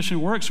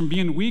transition works, from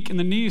being weak in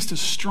the knees to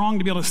strong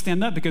to be able to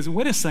stand up. Because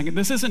wait a second,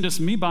 this isn't just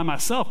me by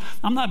myself.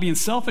 I'm not being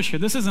selfish here.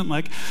 This isn't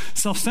like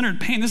self-centered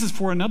pain. This is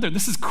for another.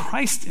 This is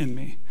Christ in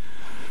me.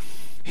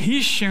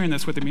 He's sharing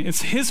this with me.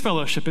 It's his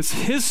fellowship. It's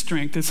his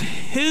strength. It's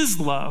his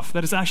love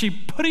that is actually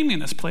putting me in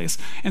this place.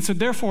 And so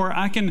therefore,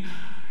 I can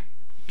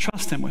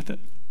trust him with it.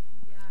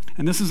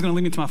 And this is going to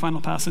lead me to my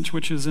final passage,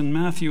 which is in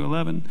Matthew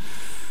 11.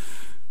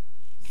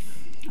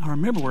 I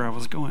remember where I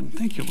was going.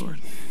 Thank you, Lord.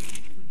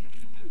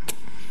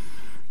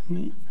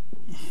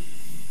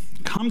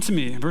 Come to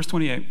me, verse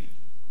 28,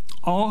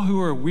 all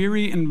who are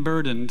weary and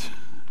burdened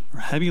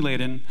or heavy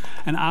laden,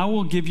 and I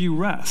will give you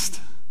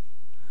rest.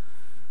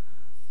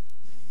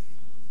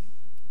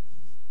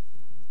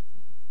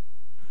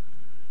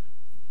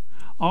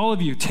 All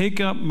of you, take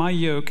up my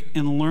yoke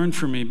and learn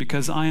from me,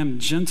 because I am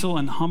gentle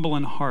and humble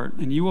in heart,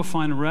 and you will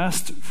find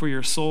rest for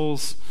your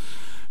souls.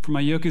 For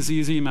my yoke is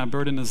easy and my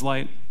burden is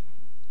light.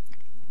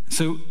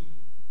 So,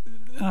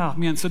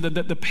 so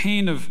the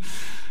pain of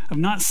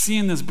not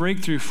seeing this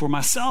breakthrough for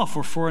myself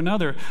or for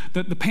another,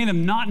 the pain of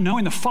not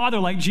knowing the Father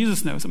like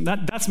Jesus knows him,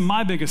 that's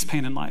my biggest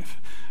pain in life.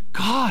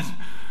 God,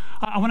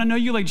 I want to know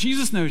you like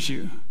Jesus knows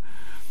you.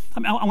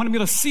 I want to be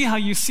able to see how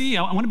you see.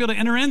 I want to be able to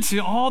enter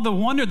into all the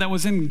wonder that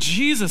was in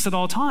Jesus at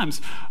all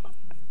times.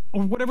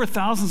 Or whatever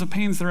thousands of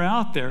pains that are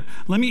out there,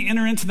 let me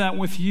enter into that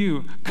with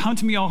you. Come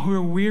to me, all who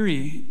are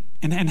weary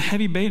and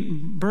heavy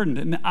burdened,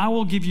 and I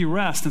will give you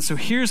rest. And so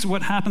here's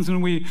what happens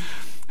when we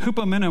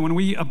hupomeno, when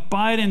we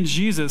abide in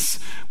Jesus,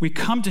 we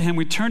come to him,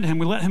 we turn to him,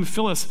 we let him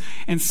fill us,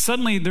 and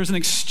suddenly there's an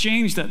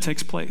exchange that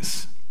takes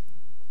place.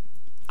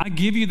 I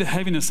give you the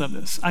heaviness of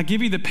this. I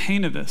give you the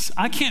pain of this.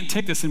 I can't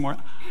take this anymore.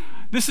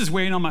 This is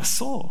weighing on my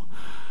soul.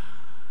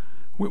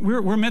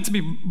 We're meant to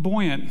be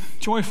buoyant,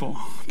 joyful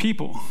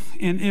people.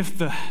 And if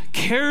the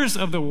cares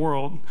of the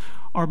world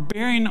are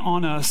bearing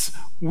on us,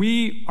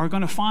 we are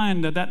going to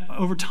find that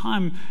over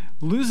time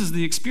loses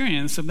the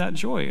experience of that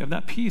joy, of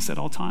that peace at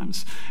all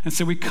times. And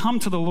so we come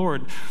to the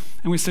Lord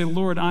and we say,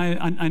 Lord,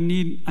 I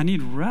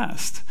need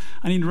rest.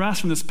 I need rest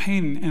from this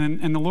pain.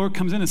 And the Lord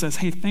comes in and says,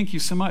 hey, thank you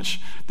so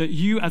much that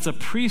you as a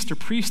priest or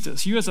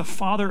priestess, you as a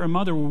father or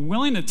mother were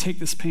willing to take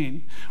this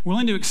pain,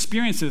 willing to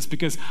experience this,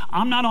 because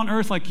I'm not on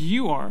earth like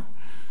you are.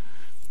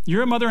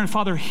 You're a mother and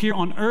father here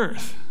on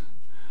earth.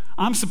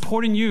 I'm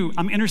supporting you.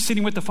 I'm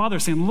interceding with the Father,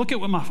 saying, look at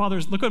what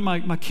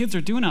my kids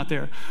are doing out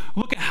there.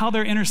 Look at how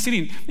they're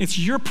interceding. It's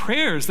your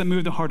prayers that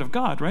move the heart of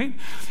God, right?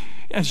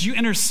 As you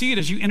intercede,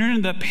 as you enter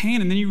into that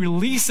pain, and then you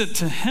release it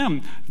to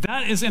him,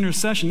 that is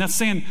intercession. That's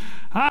saying,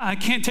 I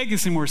can't take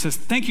this anymore. It says,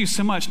 thank you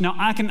so much. Now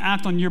I can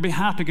act on your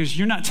behalf because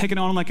you're not taking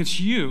it on like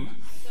it's you.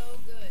 So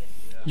good.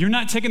 Yeah. You're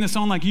not taking this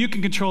on like you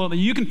can control it, that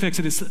you can fix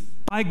it. It's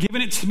by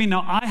giving it to me,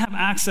 now I have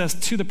access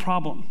to the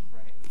problem.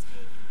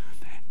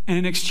 And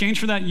in exchange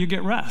for that, you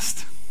get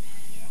rest.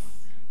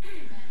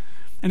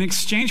 In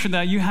exchange for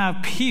that, you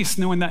have peace,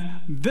 knowing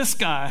that this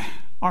guy,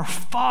 our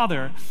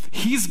Father,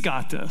 he's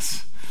got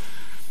this.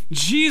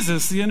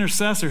 Jesus, the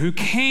intercessor who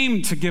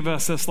came to give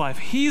us this life,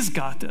 he's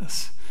got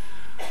this.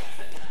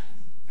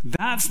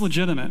 That's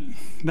legitimate.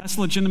 That's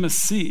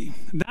legitimacy.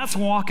 That's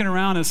walking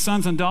around as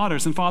sons and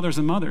daughters and fathers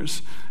and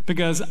mothers,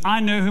 because I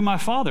know who my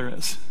Father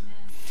is.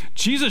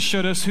 Jesus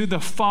showed us who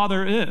the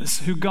Father is,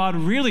 who God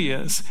really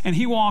is, and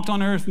he walked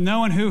on earth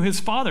knowing who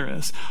his Father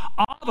is.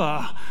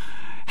 Abba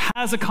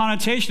has a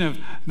connotation of,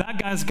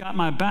 that guy's got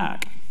my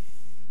back.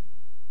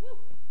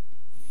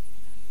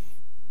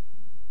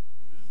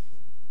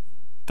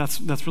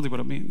 That's really what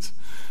it means,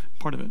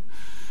 part of it.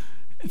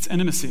 It's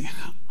intimacy.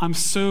 I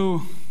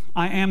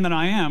am that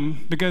I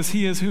am because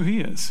he is who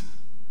he is.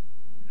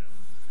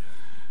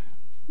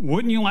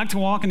 Wouldn't you like to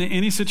walk into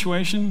any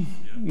situation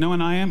knowing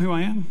I am who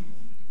I am?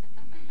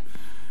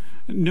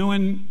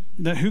 Knowing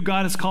that who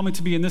God has called me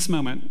to be in this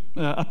moment,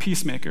 a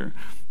peacemaker.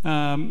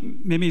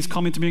 Maybe he's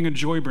called me to being a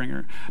joy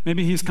bringer.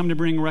 Maybe he's come to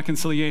bring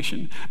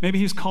reconciliation. Maybe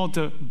he's called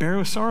to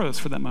bear sorrows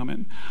for that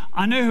moment.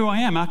 I know who I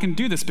am. I can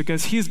do this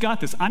because he's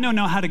got this. I know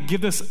now how to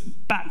give this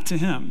back to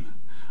him.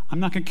 I'm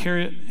not going to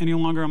carry it any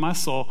longer on my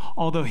soul,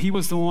 although he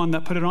was the one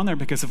that put it on there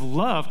because of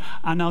love.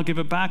 I now give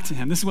it back to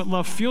him. This is what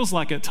love feels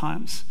like at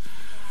times.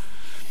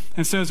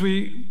 And so as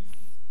we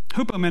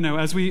hupomeno,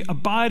 as we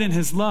abide in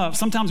his love,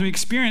 sometimes we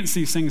experience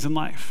these things in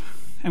life.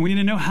 And we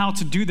need to know how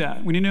to do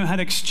that. We need to know how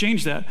to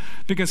exchange that,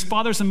 because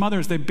fathers and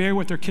mothers, they bear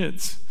with their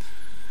kids.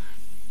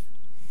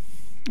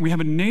 We have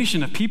a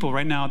nation of people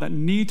right now that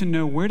need to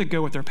know where to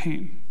go with their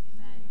pain.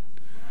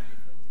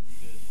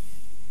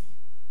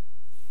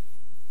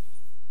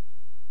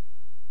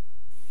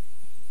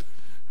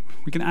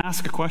 We can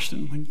ask a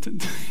question,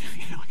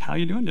 like, how are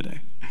you doing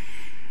today?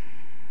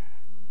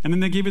 And then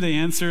they give you the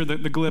answer, the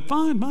glib,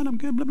 fine, I'm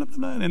good, blah, blah, blah,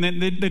 blah. And then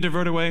they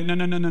divert away.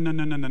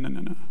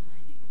 No.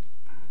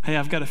 Hey,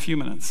 I've got a few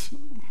minutes.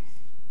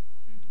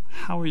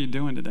 How are you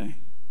doing today?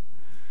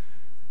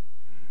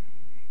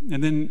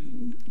 And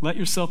then let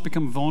yourself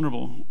become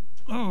vulnerable,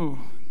 to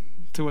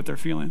what they're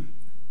feeling.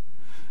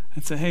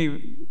 And say,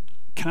 hey,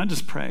 can I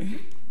just pray?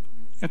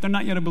 If they're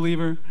not yet a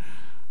believer,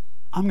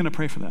 I'm going to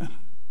pray for that.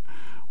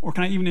 Or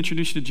can I even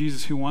introduce you to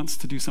Jesus who wants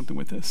to do something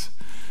with this?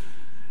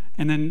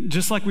 And then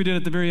just like we did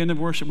at the very end of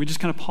worship, we just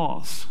kind of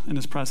pause in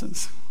his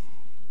presence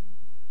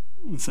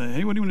and say,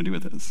 hey, what do you want to do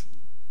with this?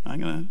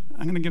 I'm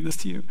gonna give this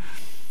to you.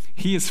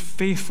 He is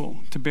faithful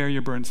to bear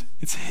your burdens.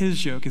 It's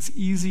his yoke. It's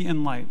easy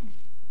and light.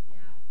 Yeah.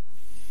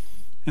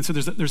 And so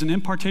there's an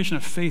impartation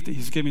of faith that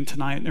he's giving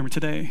tonight or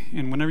today.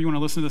 And whenever you want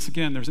to listen to this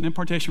again, there's an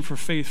impartation for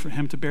faith for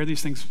him to bear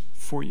these things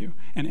for you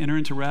and enter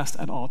into rest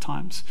at all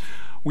times.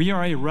 We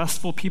are a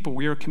restful people.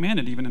 We are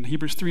commanded, even in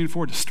Hebrews 3 and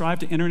 4, to strive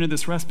to enter into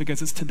this rest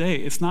because it's today.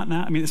 It's not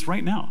now. I mean, it's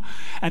right now.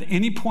 At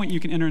any point, you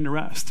can enter into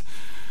rest.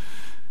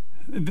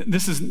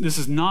 This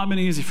has not been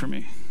easy for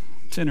me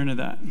to enter into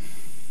that.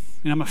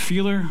 I'm a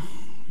feeler,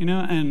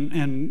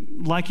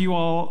 and like you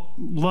all,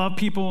 love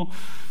people,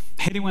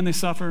 hate it when they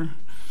suffer.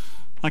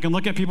 I can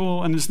look at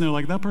people and just know,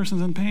 like, that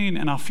person's in pain,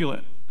 and I'll feel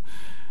it.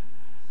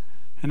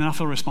 And then I'll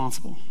feel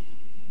responsible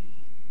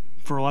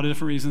for a lot of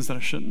different reasons that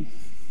I shouldn't.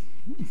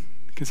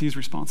 Because he's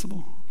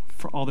responsible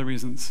for all the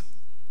reasons.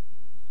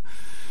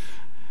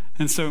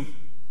 And so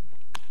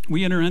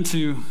we enter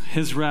into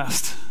his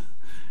rest.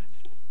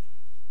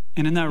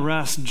 And in that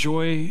rest,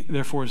 joy,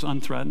 therefore, is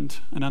unthreatened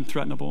and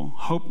unthreatenable.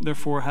 Hope,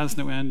 therefore, has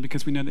no end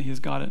because we know that he has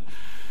got it.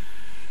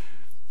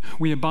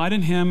 We abide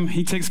in him.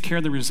 He takes care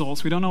of the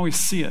results. We don't always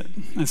see it.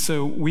 And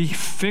so we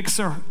fix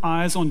our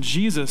eyes on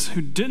Jesus,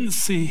 who didn't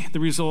see the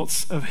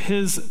results of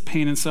his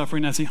pain and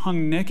suffering as he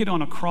hung naked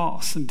on a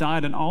cross and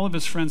died, and all of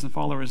his friends and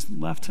followers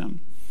left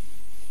him,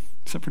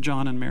 except for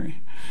John and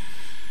Mary.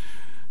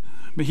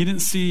 But he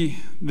didn't see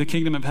the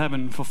kingdom of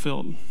heaven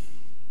fulfilled.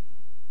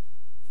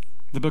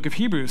 The book of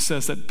Hebrews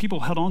says that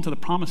people held on to the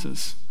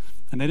promises,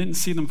 and they didn't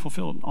see them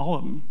fulfilled, all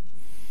of them.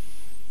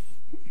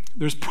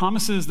 There's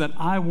promises that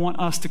I want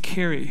us to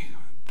carry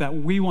that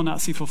we will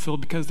not see fulfilled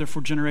because they're for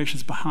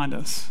generations behind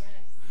us.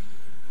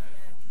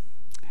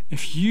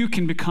 If you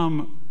can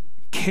become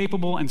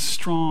capable and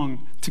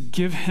strong to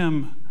give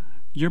him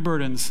your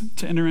burdens,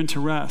 to enter into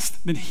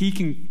rest, then he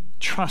can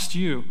trust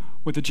you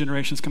with the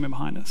generations coming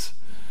behind us.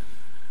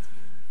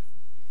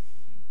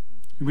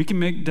 We can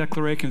make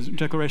declarations.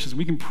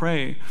 We can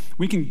pray.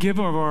 We can give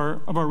of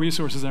our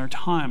resources and our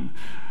time.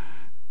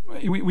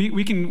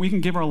 We can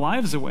give our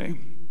lives away.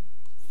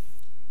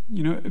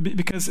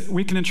 Because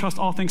we can entrust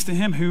all things to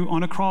him who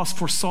on a cross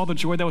foresaw the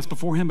joy that was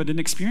before him but didn't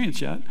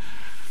experience yet.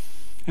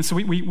 And so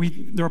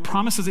there are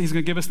promises that he's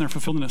going to give us, and they're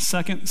fulfilled in a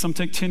second. Some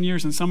take 10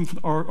 years, and some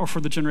are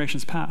for the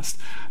generations past.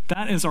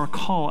 That is our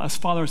call as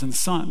fathers and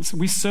sons.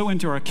 We sow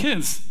into our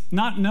kids,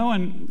 not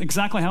knowing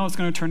exactly how it's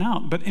going to turn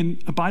out, but in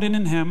abiding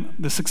in him,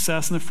 the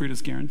success and the fruit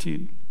is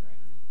guaranteed.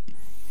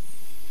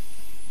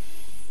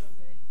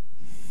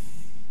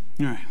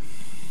 All right.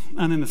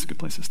 I think that's a good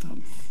place to stop.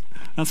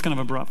 That's kind of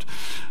abrupt,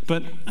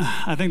 but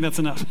I think that's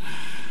enough.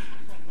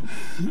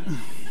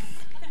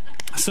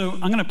 So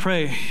I'm going to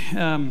pray.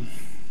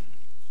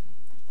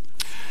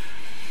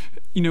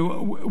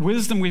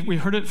 Wisdom, we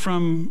heard it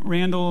from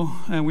Randall,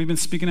 and we've been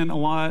speaking it a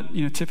lot.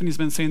 Tiffany's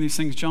been saying these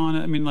things. John,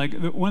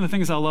 one of the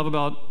things I love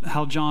about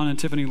how John and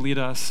Tiffany lead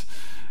us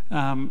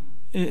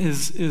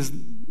is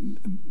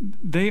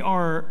they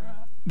are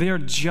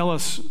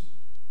jealous,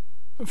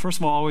 first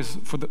of all, always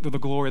for the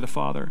glory of the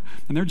Father.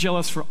 And they're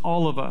jealous for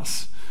all of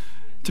us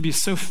to be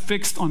so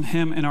fixed on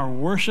him in our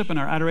worship and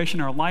our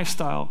adoration, our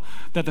lifestyle,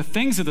 that the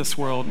things of this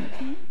world,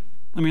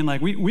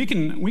 we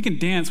can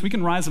dance, we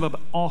can rise above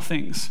all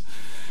things.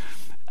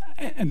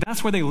 And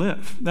that's where they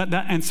live.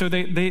 And so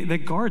they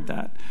guard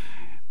that.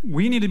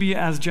 We need to be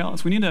as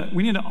jealous. We need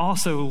to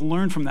also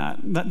learn from that.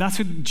 That's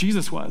who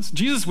Jesus was.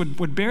 Jesus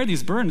would bear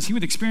these burdens. He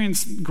would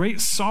experience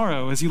great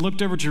sorrow as he looked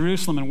over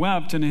Jerusalem and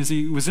wept, and as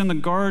he was in the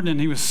garden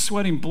and he was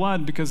sweating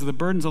blood because of the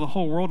burdens of the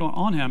whole world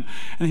on him.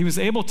 And he was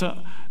able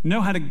to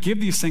know how to give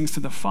these things to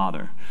the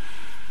Father.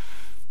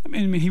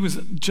 He was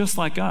just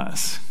like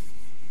us.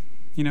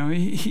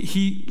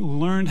 He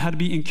learned how to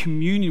be in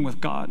communion with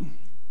God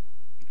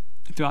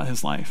throughout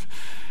his life.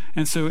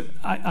 And so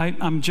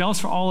I'm jealous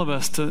for all of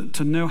us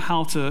to know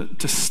how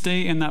to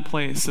stay in that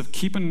place of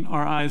keeping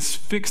our eyes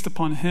fixed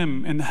upon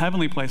him in the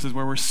heavenly places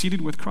where we're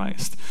seated with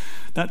Christ.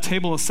 That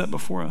table is set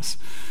before us.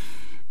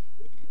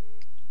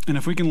 And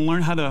if we can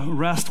learn how to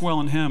rest well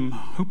in him,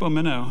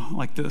 hupomeno,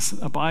 like this,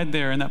 abide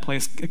there in that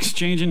place,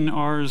 exchanging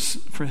ours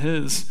for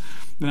his,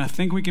 then I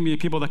think we can be a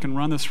people that can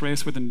run this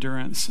race with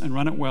endurance and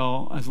run it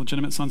well as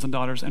legitimate sons and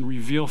daughters and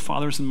reveal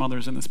fathers and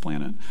mothers in this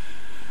planet.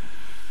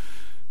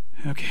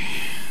 Okay.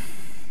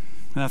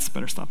 That's a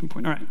better stopping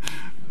point. All right.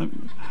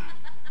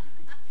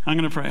 I'm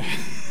going to pray.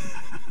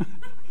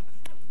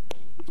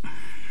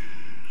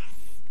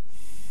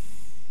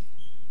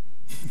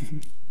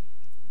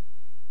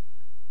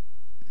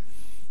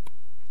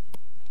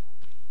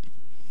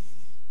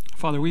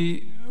 Father,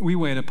 we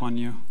wait upon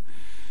you.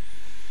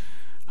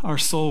 Our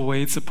soul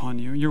waits upon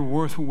you. You're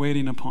worth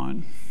waiting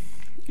upon.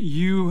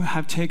 You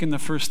have taken the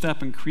first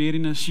step in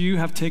creating us. You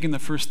have taken the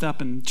first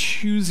step in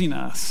choosing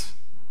us.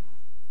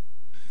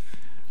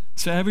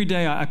 So every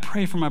day I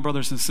pray for my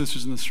brothers and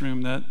sisters in this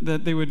room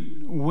that they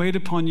would wait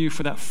upon you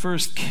for that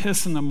first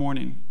kiss in the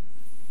morning,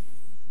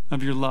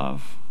 of your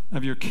love,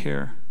 of your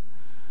care.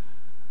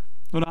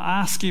 Lord, I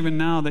ask even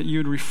now that you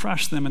would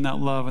refresh them in that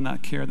love and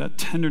that care, that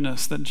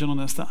tenderness, that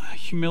gentleness, that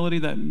humility,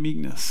 that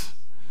meekness.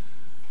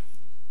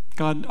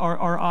 God,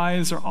 our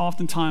eyes are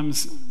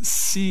oftentimes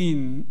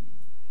seeing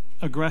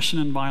aggression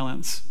and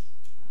violence.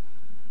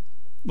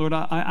 Lord,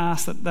 I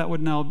ask that that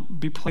would now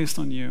be placed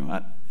on you.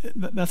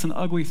 That's an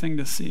ugly thing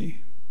to see.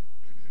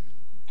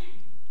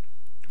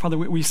 Father,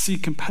 we see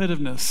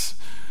competitiveness.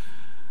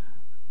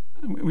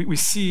 We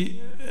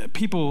see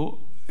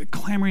people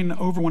clamoring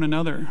over one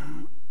another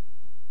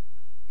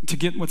to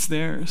get what's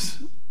theirs.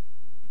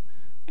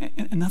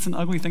 And that's an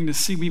ugly thing to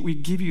see. We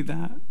give you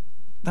that.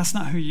 That's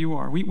not who you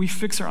are. We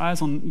fix our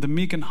eyes on the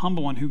meek and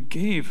humble one who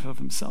gave of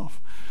himself.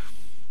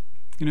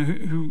 You know,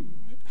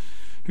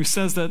 who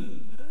says that,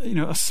 you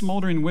know, a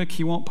smoldering wick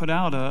he won't put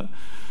out, a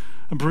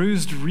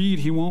bruised reed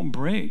he won't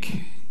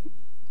break.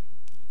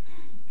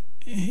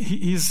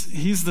 He's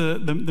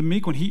the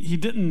meek one. He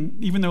didn't,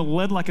 even though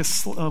led like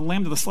a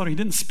lamb to the slaughter, he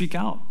didn't speak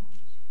out.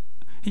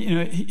 He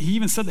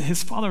even said that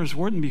his Father's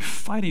wouldn't be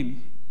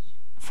fighting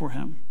for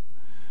him.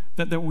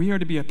 That we are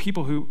to be a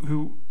people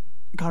who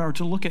God, are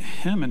to look at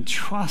him and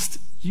trust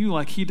you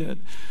like he did.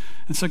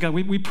 And so, God,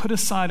 we put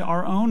aside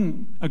our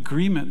own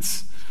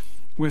agreements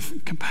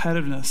with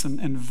competitiveness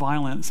and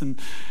violence and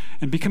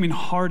becoming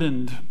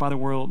hardened by the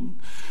world.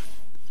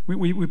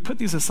 We put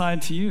these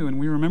aside to you, and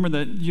we remember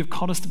that you've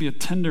called us to be a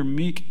tender,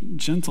 meek,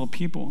 gentle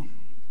people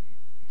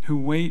who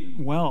wait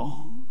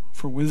well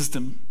for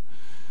wisdom,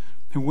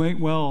 who wait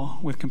well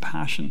with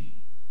compassion.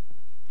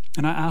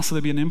 And I ask that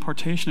there be an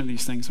impartation of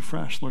these things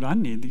afresh. Lord, I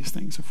need these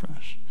things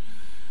afresh.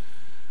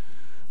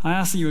 I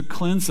ask that you would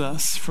cleanse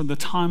us from the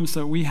times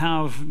that we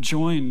have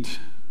joined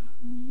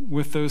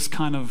with those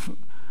kind of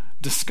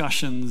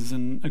discussions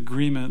and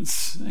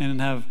agreements and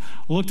have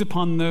looked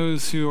upon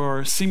those who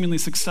are seemingly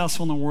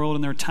successful in the world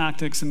and their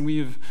tactics, and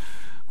we've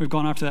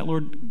gone after that.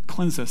 Lord,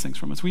 cleanse those things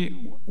from us.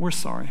 We're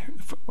sorry.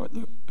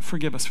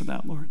 Forgive us for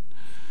that, Lord.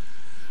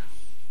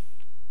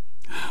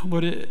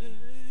 Lord,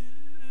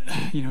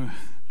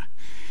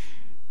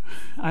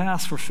 I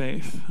ask for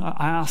faith.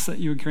 I ask that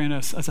you would grant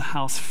us as a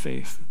house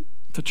faith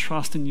to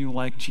trust in you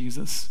like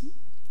Jesus,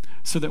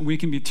 so that we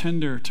can be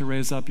tender to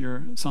raise up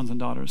your sons and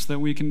daughters, that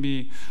we can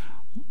be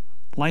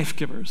life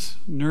givers,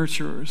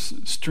 nurturers,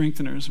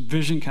 strengtheners,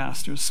 vision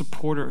casters,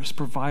 supporters,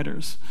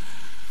 providers.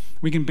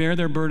 We can bear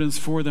their burdens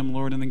for them,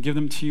 Lord, and then give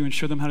them to you and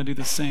show them how to do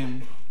the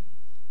same.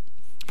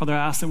 Father,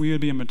 I ask that we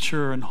would be a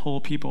mature and whole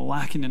people,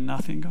 lacking in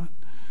nothing, God.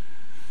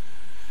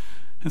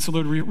 And so,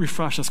 Lord,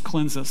 refresh us,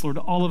 cleanse us. Lord,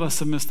 all of us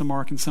have missed the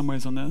mark in some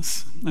ways on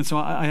this. And so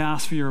I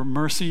ask for your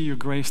mercy, your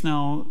grace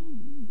now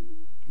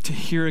to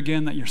hear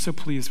again that you're so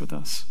pleased with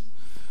us,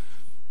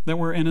 that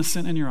we're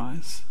innocent in your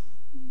eyes,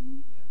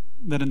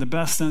 that in the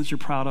best sense you're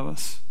proud of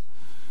us.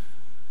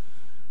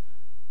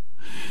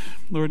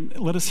 Lord,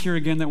 let us hear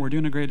again that we're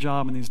doing a great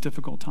job in these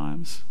difficult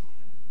times.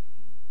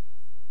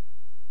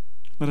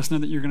 Let us know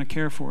that you're going to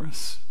care for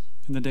us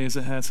in the days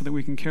ahead so that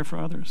we can care for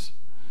others.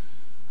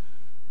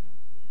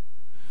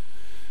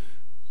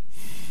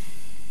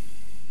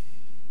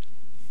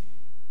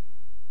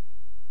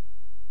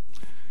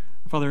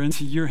 Father,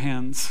 into your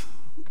hands,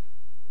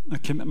 I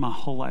commit my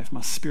whole life,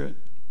 my spirit,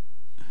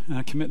 and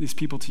I commit these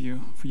people to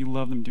you, for you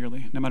love them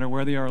dearly. No matter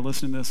where they are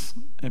listening to this,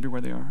 everywhere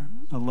they are.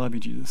 I love you,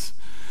 Jesus.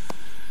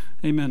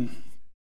 Amen.